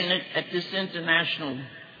seeing it at this international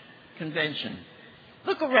convention.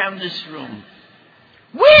 Look around this room.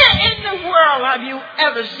 Where in the world have you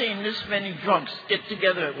ever seen this many drunks get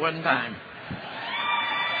together at one time?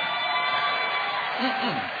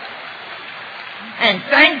 And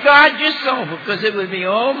thank God you're sober, because it would be,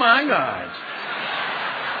 oh my God.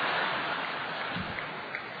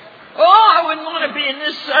 Oh, I wouldn't want to be in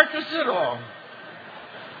this circus at all.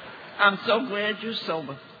 I'm so glad you're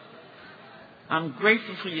sober. I'm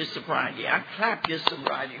grateful for your sobriety. I clap your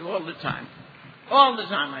sobriety all the time. All the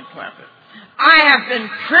time I clap it. I have been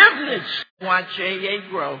privileged to watch AA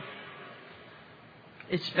grow.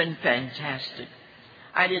 It's been fantastic.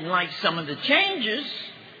 I didn't like some of the changes,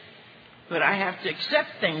 but I have to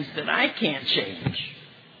accept things that I can't change.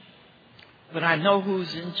 But I know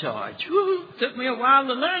who's in charge. Woo-hoo. Took me a while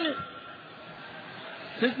to learn it.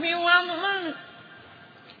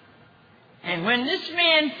 And when this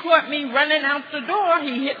man caught me running out the door,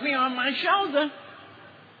 he hit me on my shoulder.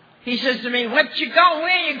 He says to me, "What you going?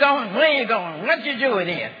 Where you going? Where you going? What you doing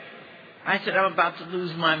here?" I said, "I'm about to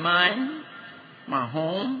lose my mind, my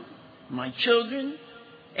home, my children,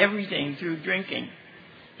 everything through drinking."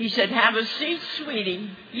 He said, "Have a seat,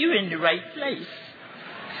 sweetie. You're in the right place."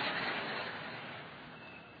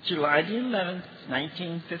 July the 11th,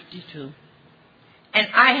 1952. And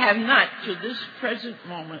I have not, to this present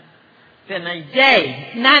moment, been a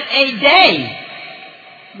day, not a day,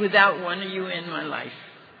 without one of you in my life.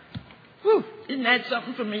 Whew, isn't that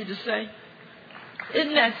something for me to say?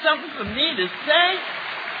 Isn't that something for me to say?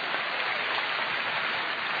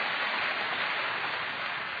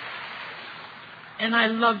 And I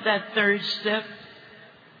love that third step.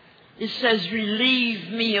 It says,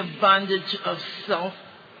 "Relieve me of bondage of self,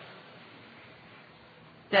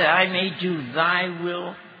 that I may do thy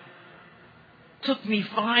will." Took me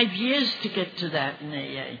 5 years to get to that in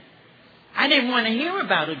AA. I didn't want to hear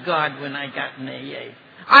about a God when I got in AA.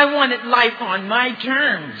 I wanted life on my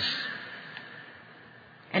terms.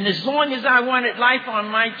 And as long as I wanted life on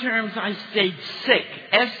my terms, I stayed sick.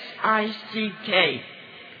 S-I-C-K.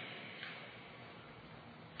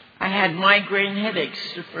 I had migraine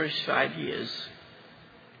headaches the first 5 years.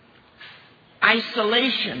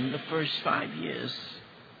 Isolation the first 5 years.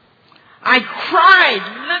 I cried,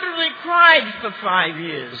 literally cried for 5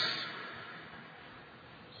 years.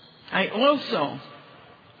 I also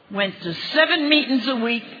went to 7 meetings a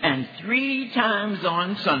week and 3 times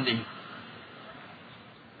on Sunday.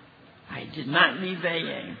 I did not leave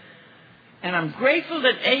AA. And I'm grateful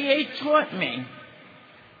that AA taught me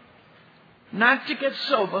not to get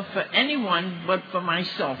sober for anyone but for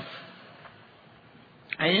myself.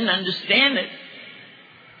 I didn't understand it,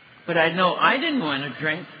 but I know I didn't want to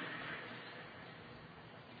drink.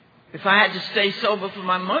 If I had to stay sober for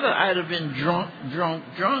my mother, I'd have been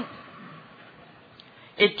drunk.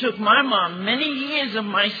 It took my mom many years of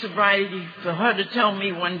my sobriety for her to tell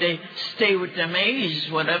me one day, stay with them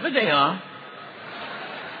A's, whatever they are.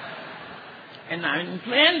 And I didn't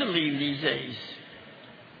plan to leave these A's.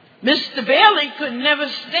 Mr. Bailey could never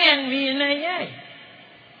stand me in AA.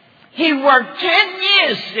 He worked 10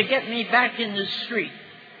 years to get me back in the street.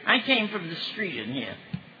 I came from the street in here.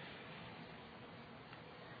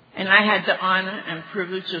 And I had the honor and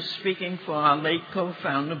privilege of speaking for our late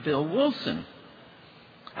co-founder, Bill Wilson.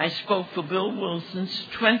 I spoke for Bill Wilson's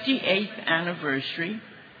 28th anniversary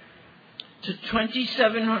to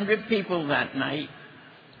 2,700 people that night.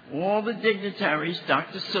 All the dignitaries,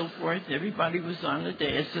 Dr. Silkworth, everybody was on the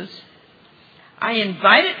dais. I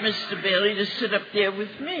invited Mr. Bailey to sit up there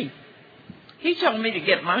with me. He told me to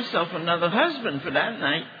get myself another husband for that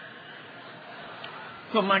night.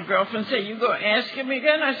 So my girlfriend said, you going to ask him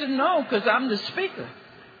again? I said, no, because I'm the speaker.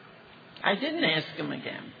 I didn't ask him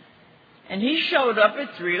again. And he showed up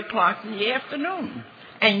at 3 o'clock in the afternoon.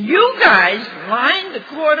 And you guys lined the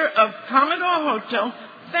corridor of Commodore Hotel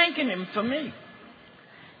thanking him for me.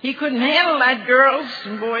 He couldn't handle that, girls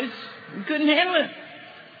and boys. He couldn't handle it.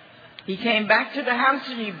 He came back to the house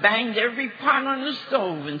and he banged every pot on the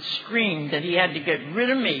stove and screamed that he had to get rid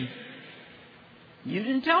of me. You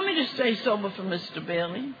didn't tell me to stay sober for Mr.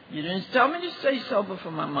 Bailey. You didn't tell me to stay sober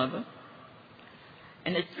for my mother.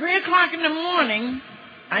 And at 3 o'clock in the morning,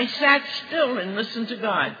 I sat still and listened to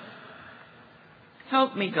God.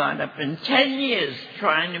 Help me, God. I've been 10 years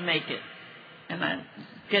trying to make it. And I'm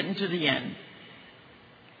getting to the end.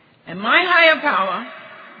 And my higher power,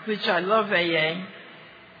 which I love AA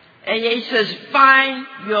says find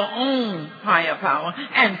your own higher power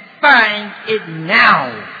and find it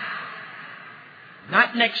now.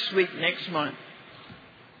 Not next week, next month.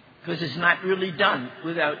 Because it's not really done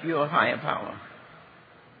without your higher power.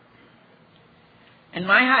 And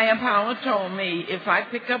my higher power told me if I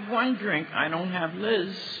pick up one drink, I don't have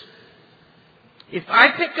Liz. If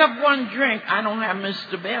I pick up one drink, I don't have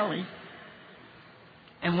Mr. Bailey.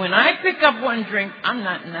 And when I pick up one drink, I'm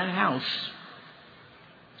not in that house.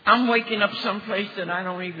 I'm waking up someplace that I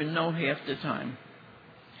don't even know half the time.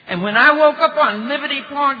 And when I woke up on Liberty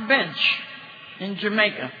Park bench in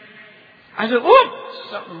Jamaica, I said, oops,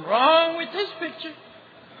 something wrong with this picture.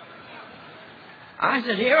 I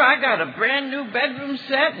said, here I got a brand new bedroom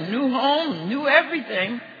set, new home, new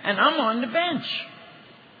everything, and I'm on the bench.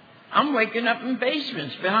 I'm waking up in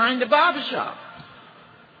basements behind the barber shop.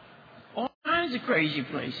 All kinds of crazy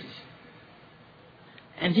places.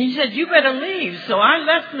 And he said, you better leave. So I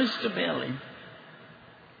left Mr. Bailey.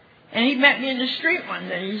 And he met me in the street one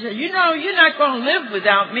day. He said, you know, you're not going to live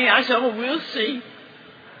without me. I said, oh, we'll see.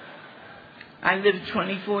 I lived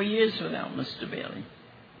 24 years without Mr. Bailey.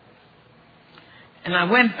 And I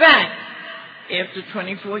went back after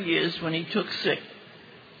 24 years when he took sick.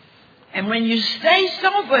 And when you stay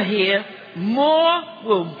sober here, more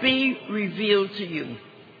will be revealed to you.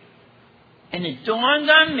 And it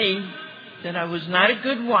dawned on me that I was not a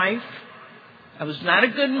good wife. I was not a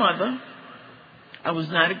good mother. I was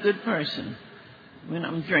not a good person when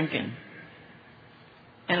I'm drinking.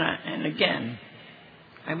 And again,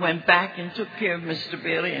 I went back and took care of Mr.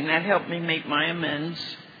 Bailey, and that helped me make my amends.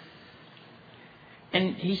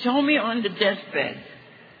 And he told me on the deathbed,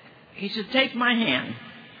 he said, take my hand.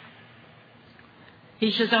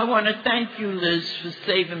 He says, I want to thank you, Liz, for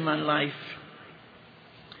saving my life.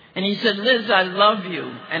 And he said, Liz, I love you.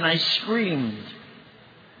 And I screamed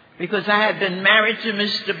because I had been married to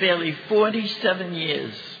Mr. Bailey 47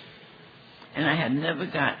 years. And I had never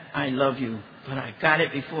got, I love you. But I got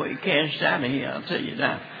it before he cashed out of here, I'll tell you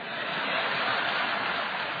that.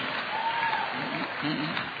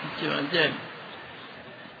 Sure I did.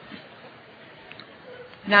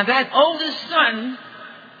 Now that oldest son,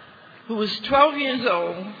 who was 12 years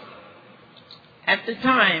old, at the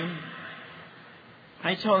time,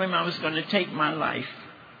 I told him I was going to take my life,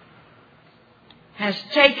 has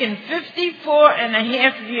taken 54 and a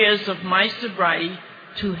half years of my sobriety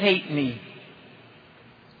to hate me.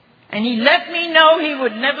 And he let me know he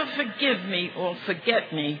would never forgive me or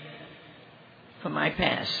forget me for my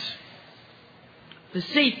past. But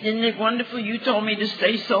see, isn't it wonderful? You told me to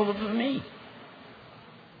stay sober for me.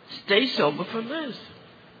 stay sober for Liz.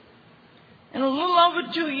 And a little over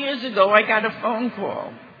 2 years ago, I got a phone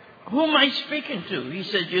call. Who am I speaking to? He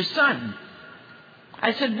said, your son.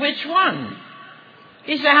 I said, which one?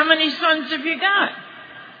 He said, how many sons have you got?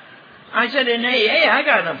 I said, in AA, I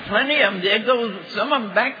got plenty of them. There goes some of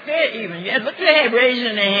them back there even. Yeah, look at them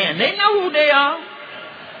raising their hand. They know who they are.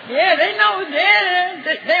 Yeah, they know.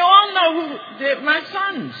 They all know who they're my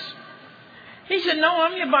sons. He said, no,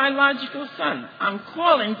 I'm your biological son. I'm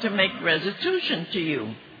calling to make restitution to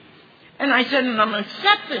you. And I said, and I'm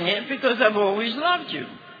accepting it because I've always loved you.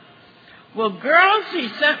 Well, girls, he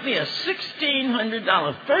sent me a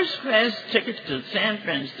 $1,600 first-class ticket to San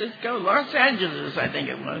Francisco, Los Angeles, I think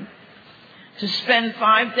it was, to spend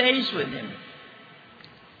 5 days with him.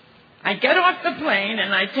 I get off the plane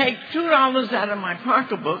and I take $2 out of my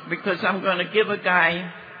pocketbook because I'm going to give a guy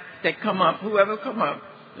that whoever come up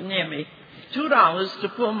near me, $2 to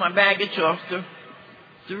pull my baggage off the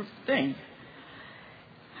thing.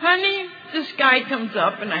 Honey, this guy comes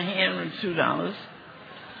up and I hand him $2.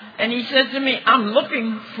 And he says to me, I'm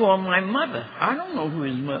looking for my mother. I don't know who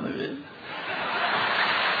his mother is.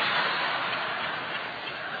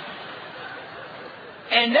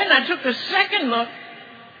 And then I took a second look,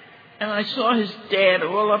 and I saw his dad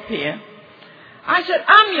all up here. I said,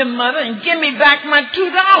 I'm your mother, and give me back my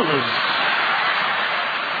 $2.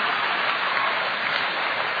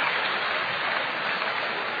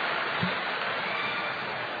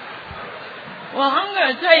 Well, I'm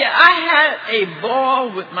going to tell you, I had a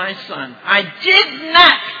ball with my son. I did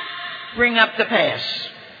not bring up the past.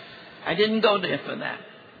 I didn't go there for that.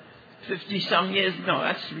 50-some years, no,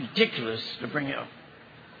 that's ridiculous to bring up.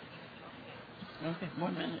 Okay,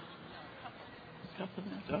 1 minute. Couple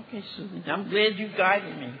minutes. Okay, Susan, I'm glad you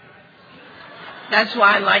guided me. That's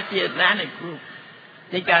why I like the Atlantic group.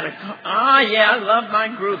 They got I love my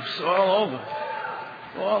groups all over.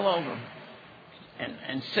 All over.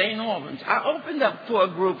 And St. Albans. I opened up 4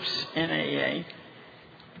 groups in AA.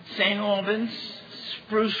 St. Albans,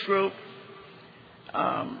 Spruce Group,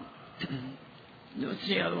 what's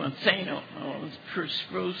the other one? St. Albans,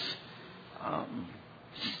 Spruce,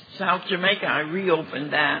 South Jamaica, I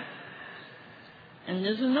reopened that. And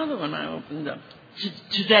there's another one I opened up,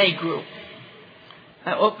 Today Group.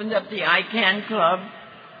 I opened up the ICANN Club.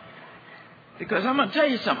 Because I'm going to tell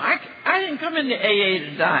you something. I didn't come into AA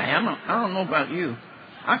to die. I don't know about you.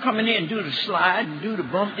 I come in here and do the slide and do the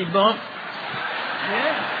bumpty bump.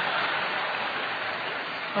 Yeah.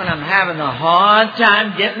 But I'm having a hard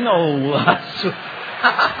time getting old.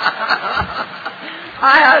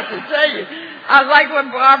 I have to tell you, I like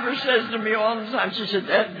what Barbara says to me all the time. She said,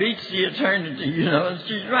 that beats the eternity, you know. And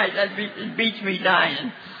she's right. It beats me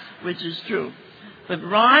dying, which is true. But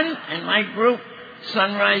Ron and my group,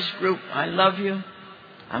 Sunrise Group, I love you.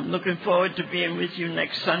 I'm looking forward to being with you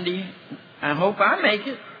next Sunday. I hope I make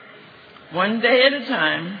it. One day at a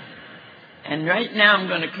time. And right now I'm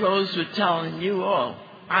going to close with telling you all,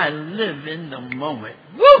 I live in the moment.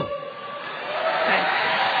 Woo! Thank you.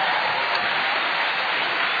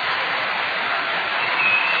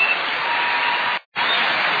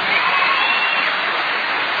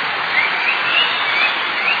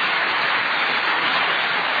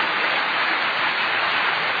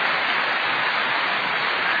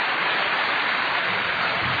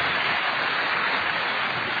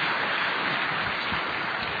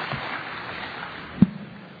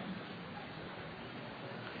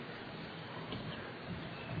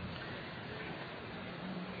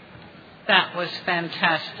 That was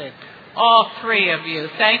fantastic. All 3 of you.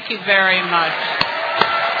 Thank you very much.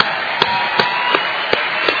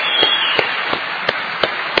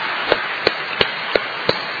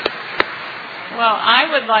 Well, I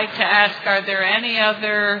would like to ask, are there any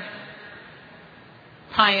other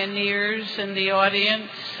pioneers in the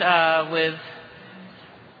audience with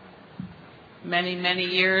many, many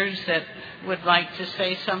years that would like to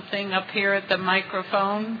say something up here at the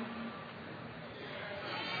microphone?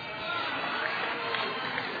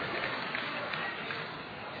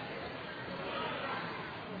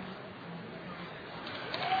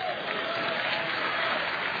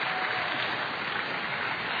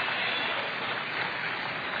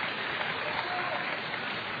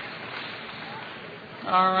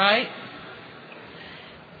 All right.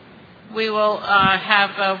 We will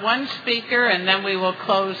have one speaker, and then we will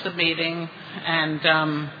close the meeting. And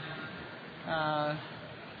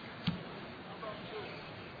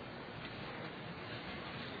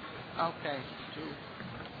okay, a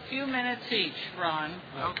few minutes each, Ron.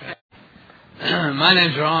 Okay. My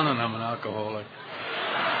name's Ron, and I'm an alcoholic.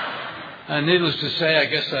 Needless to say, I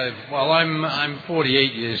guess I'm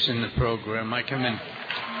 48 years in the program. I come in.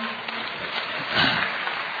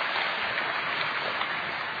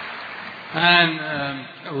 And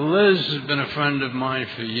Liz has been a friend of mine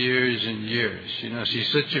for years and years. You know, she's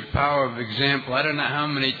such a power of example. I don't know how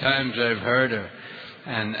many times I've heard her.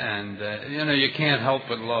 And you know, you can't help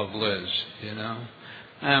but love Liz, you know.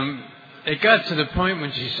 It got to the point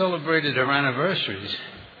when she celebrated her anniversaries,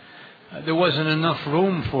 there wasn't enough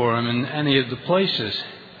room for them in any of the places.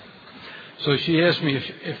 So she asked me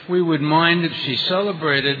if we would mind if she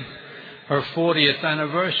celebrated her 40th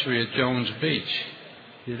anniversary at Jones Beach,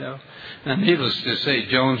 you know. And needless to say,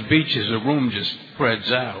 Jones Beach is a room just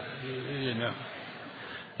spreads out, you know.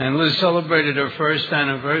 And Liz celebrated her first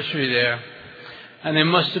anniversary there, and there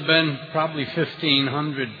must have been probably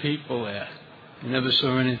 1,500 people there. You never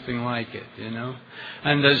saw anything like it, you know.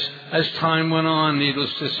 And as time went on,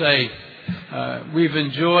 needless to say, we've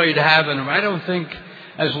enjoyed having her. I don't think,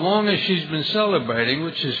 as long as she's been celebrating,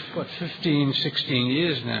 which is, 15, 16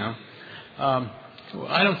 years now,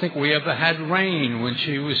 I don't think we ever had rain when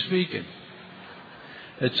she was speaking.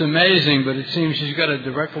 It's amazing, but it seems she's got a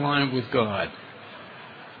direct line with God,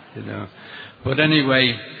 you know. But anyway,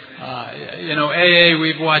 you know, AA,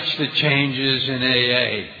 we've watched the changes in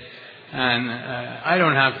AA. And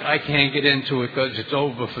I can't get into it because it's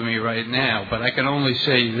over for me right now, but I can only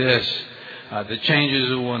say this. The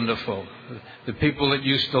changes are wonderful. The people that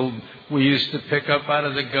we used to pick up out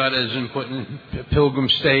of the gutters and put in Pilgrim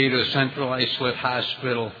State or Central Islip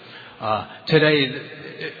Hospital, today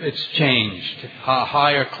it's changed. A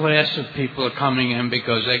higher class of people are coming in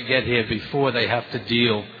because they get here before they have to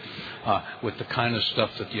deal with the kind of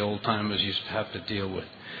stuff that the old timers used to have to deal with.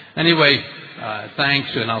 Anyway, thanks,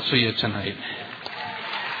 and I'll see you tonight.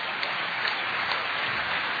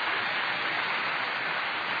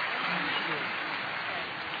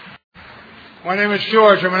 My name is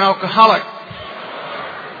George. I'm an alcoholic.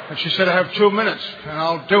 And she said I have 2 minutes, and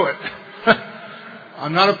I'll do it.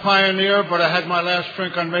 I'm not a pioneer, but I had my last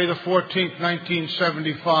drink on May the 14th,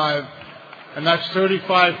 1975, and that's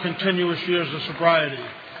 35 continuous years of sobriety.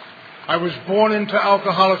 I was born into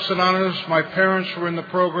Alcoholics Anonymous. My parents were in the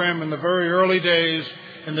program in the very early days,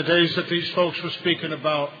 in the days that these folks were speaking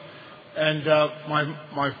about. And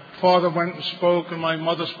my father went and spoke, and my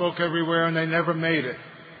mother spoke everywhere, and they never made it.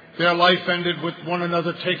 Their life ended with one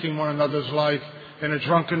another taking one another's life in a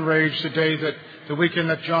drunken rage the weekend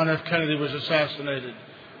that John F. Kennedy was assassinated.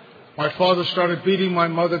 My father started beating my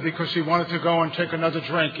mother because he wanted to go and take another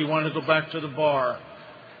drink. He wanted to go back to the bar.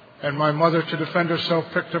 And my mother, to defend herself,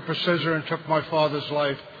 picked up a scissor and took my father's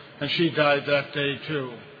life, and she died that day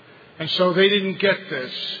too. And so they didn't get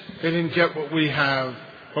this. They didn't get what we have.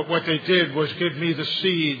 But what they did was give me the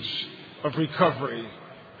seeds of recovery,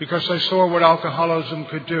 because I saw what alcoholism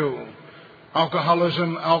could do.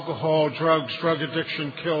 Alcoholism, alcohol, drugs, drug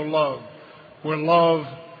addiction kill love.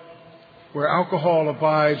 Where alcohol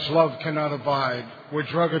abides, love cannot abide. Where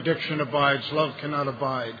drug addiction abides, love cannot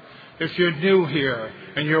abide. If you're new here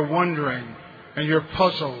and you're wondering and you're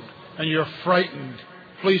puzzled and you're frightened,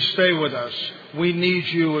 please stay with us. We need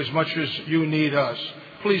you as much as you need us.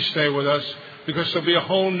 Please stay with us, because there'll be a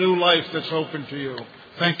whole new life that's open to you.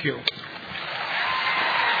 Thank you.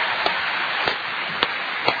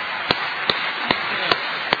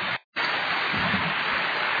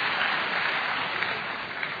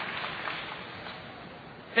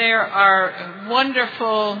 There are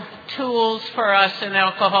wonderful tools for us in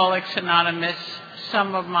Alcoholics Anonymous.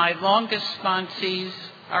 Some of my longest sponsees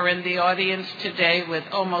are in the audience today with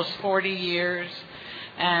almost 40 years.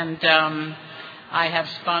 And I have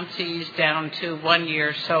sponsees down to 1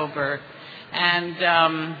 year sober. And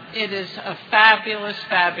it is a fabulous,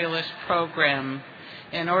 fabulous program.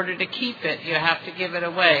 In order to keep it, you have to give it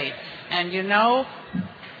away. And you know,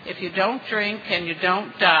 if you don't drink and you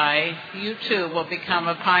don't die, you too will become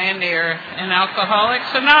a pioneer in Alcoholics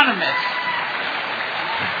Anonymous.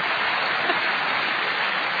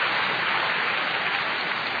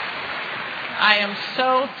 I am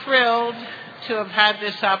so thrilled to have had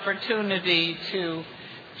this opportunity to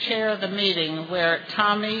chair the meeting where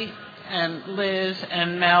Tommy and Liz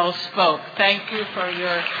and Mel spoke. Thank you for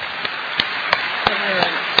your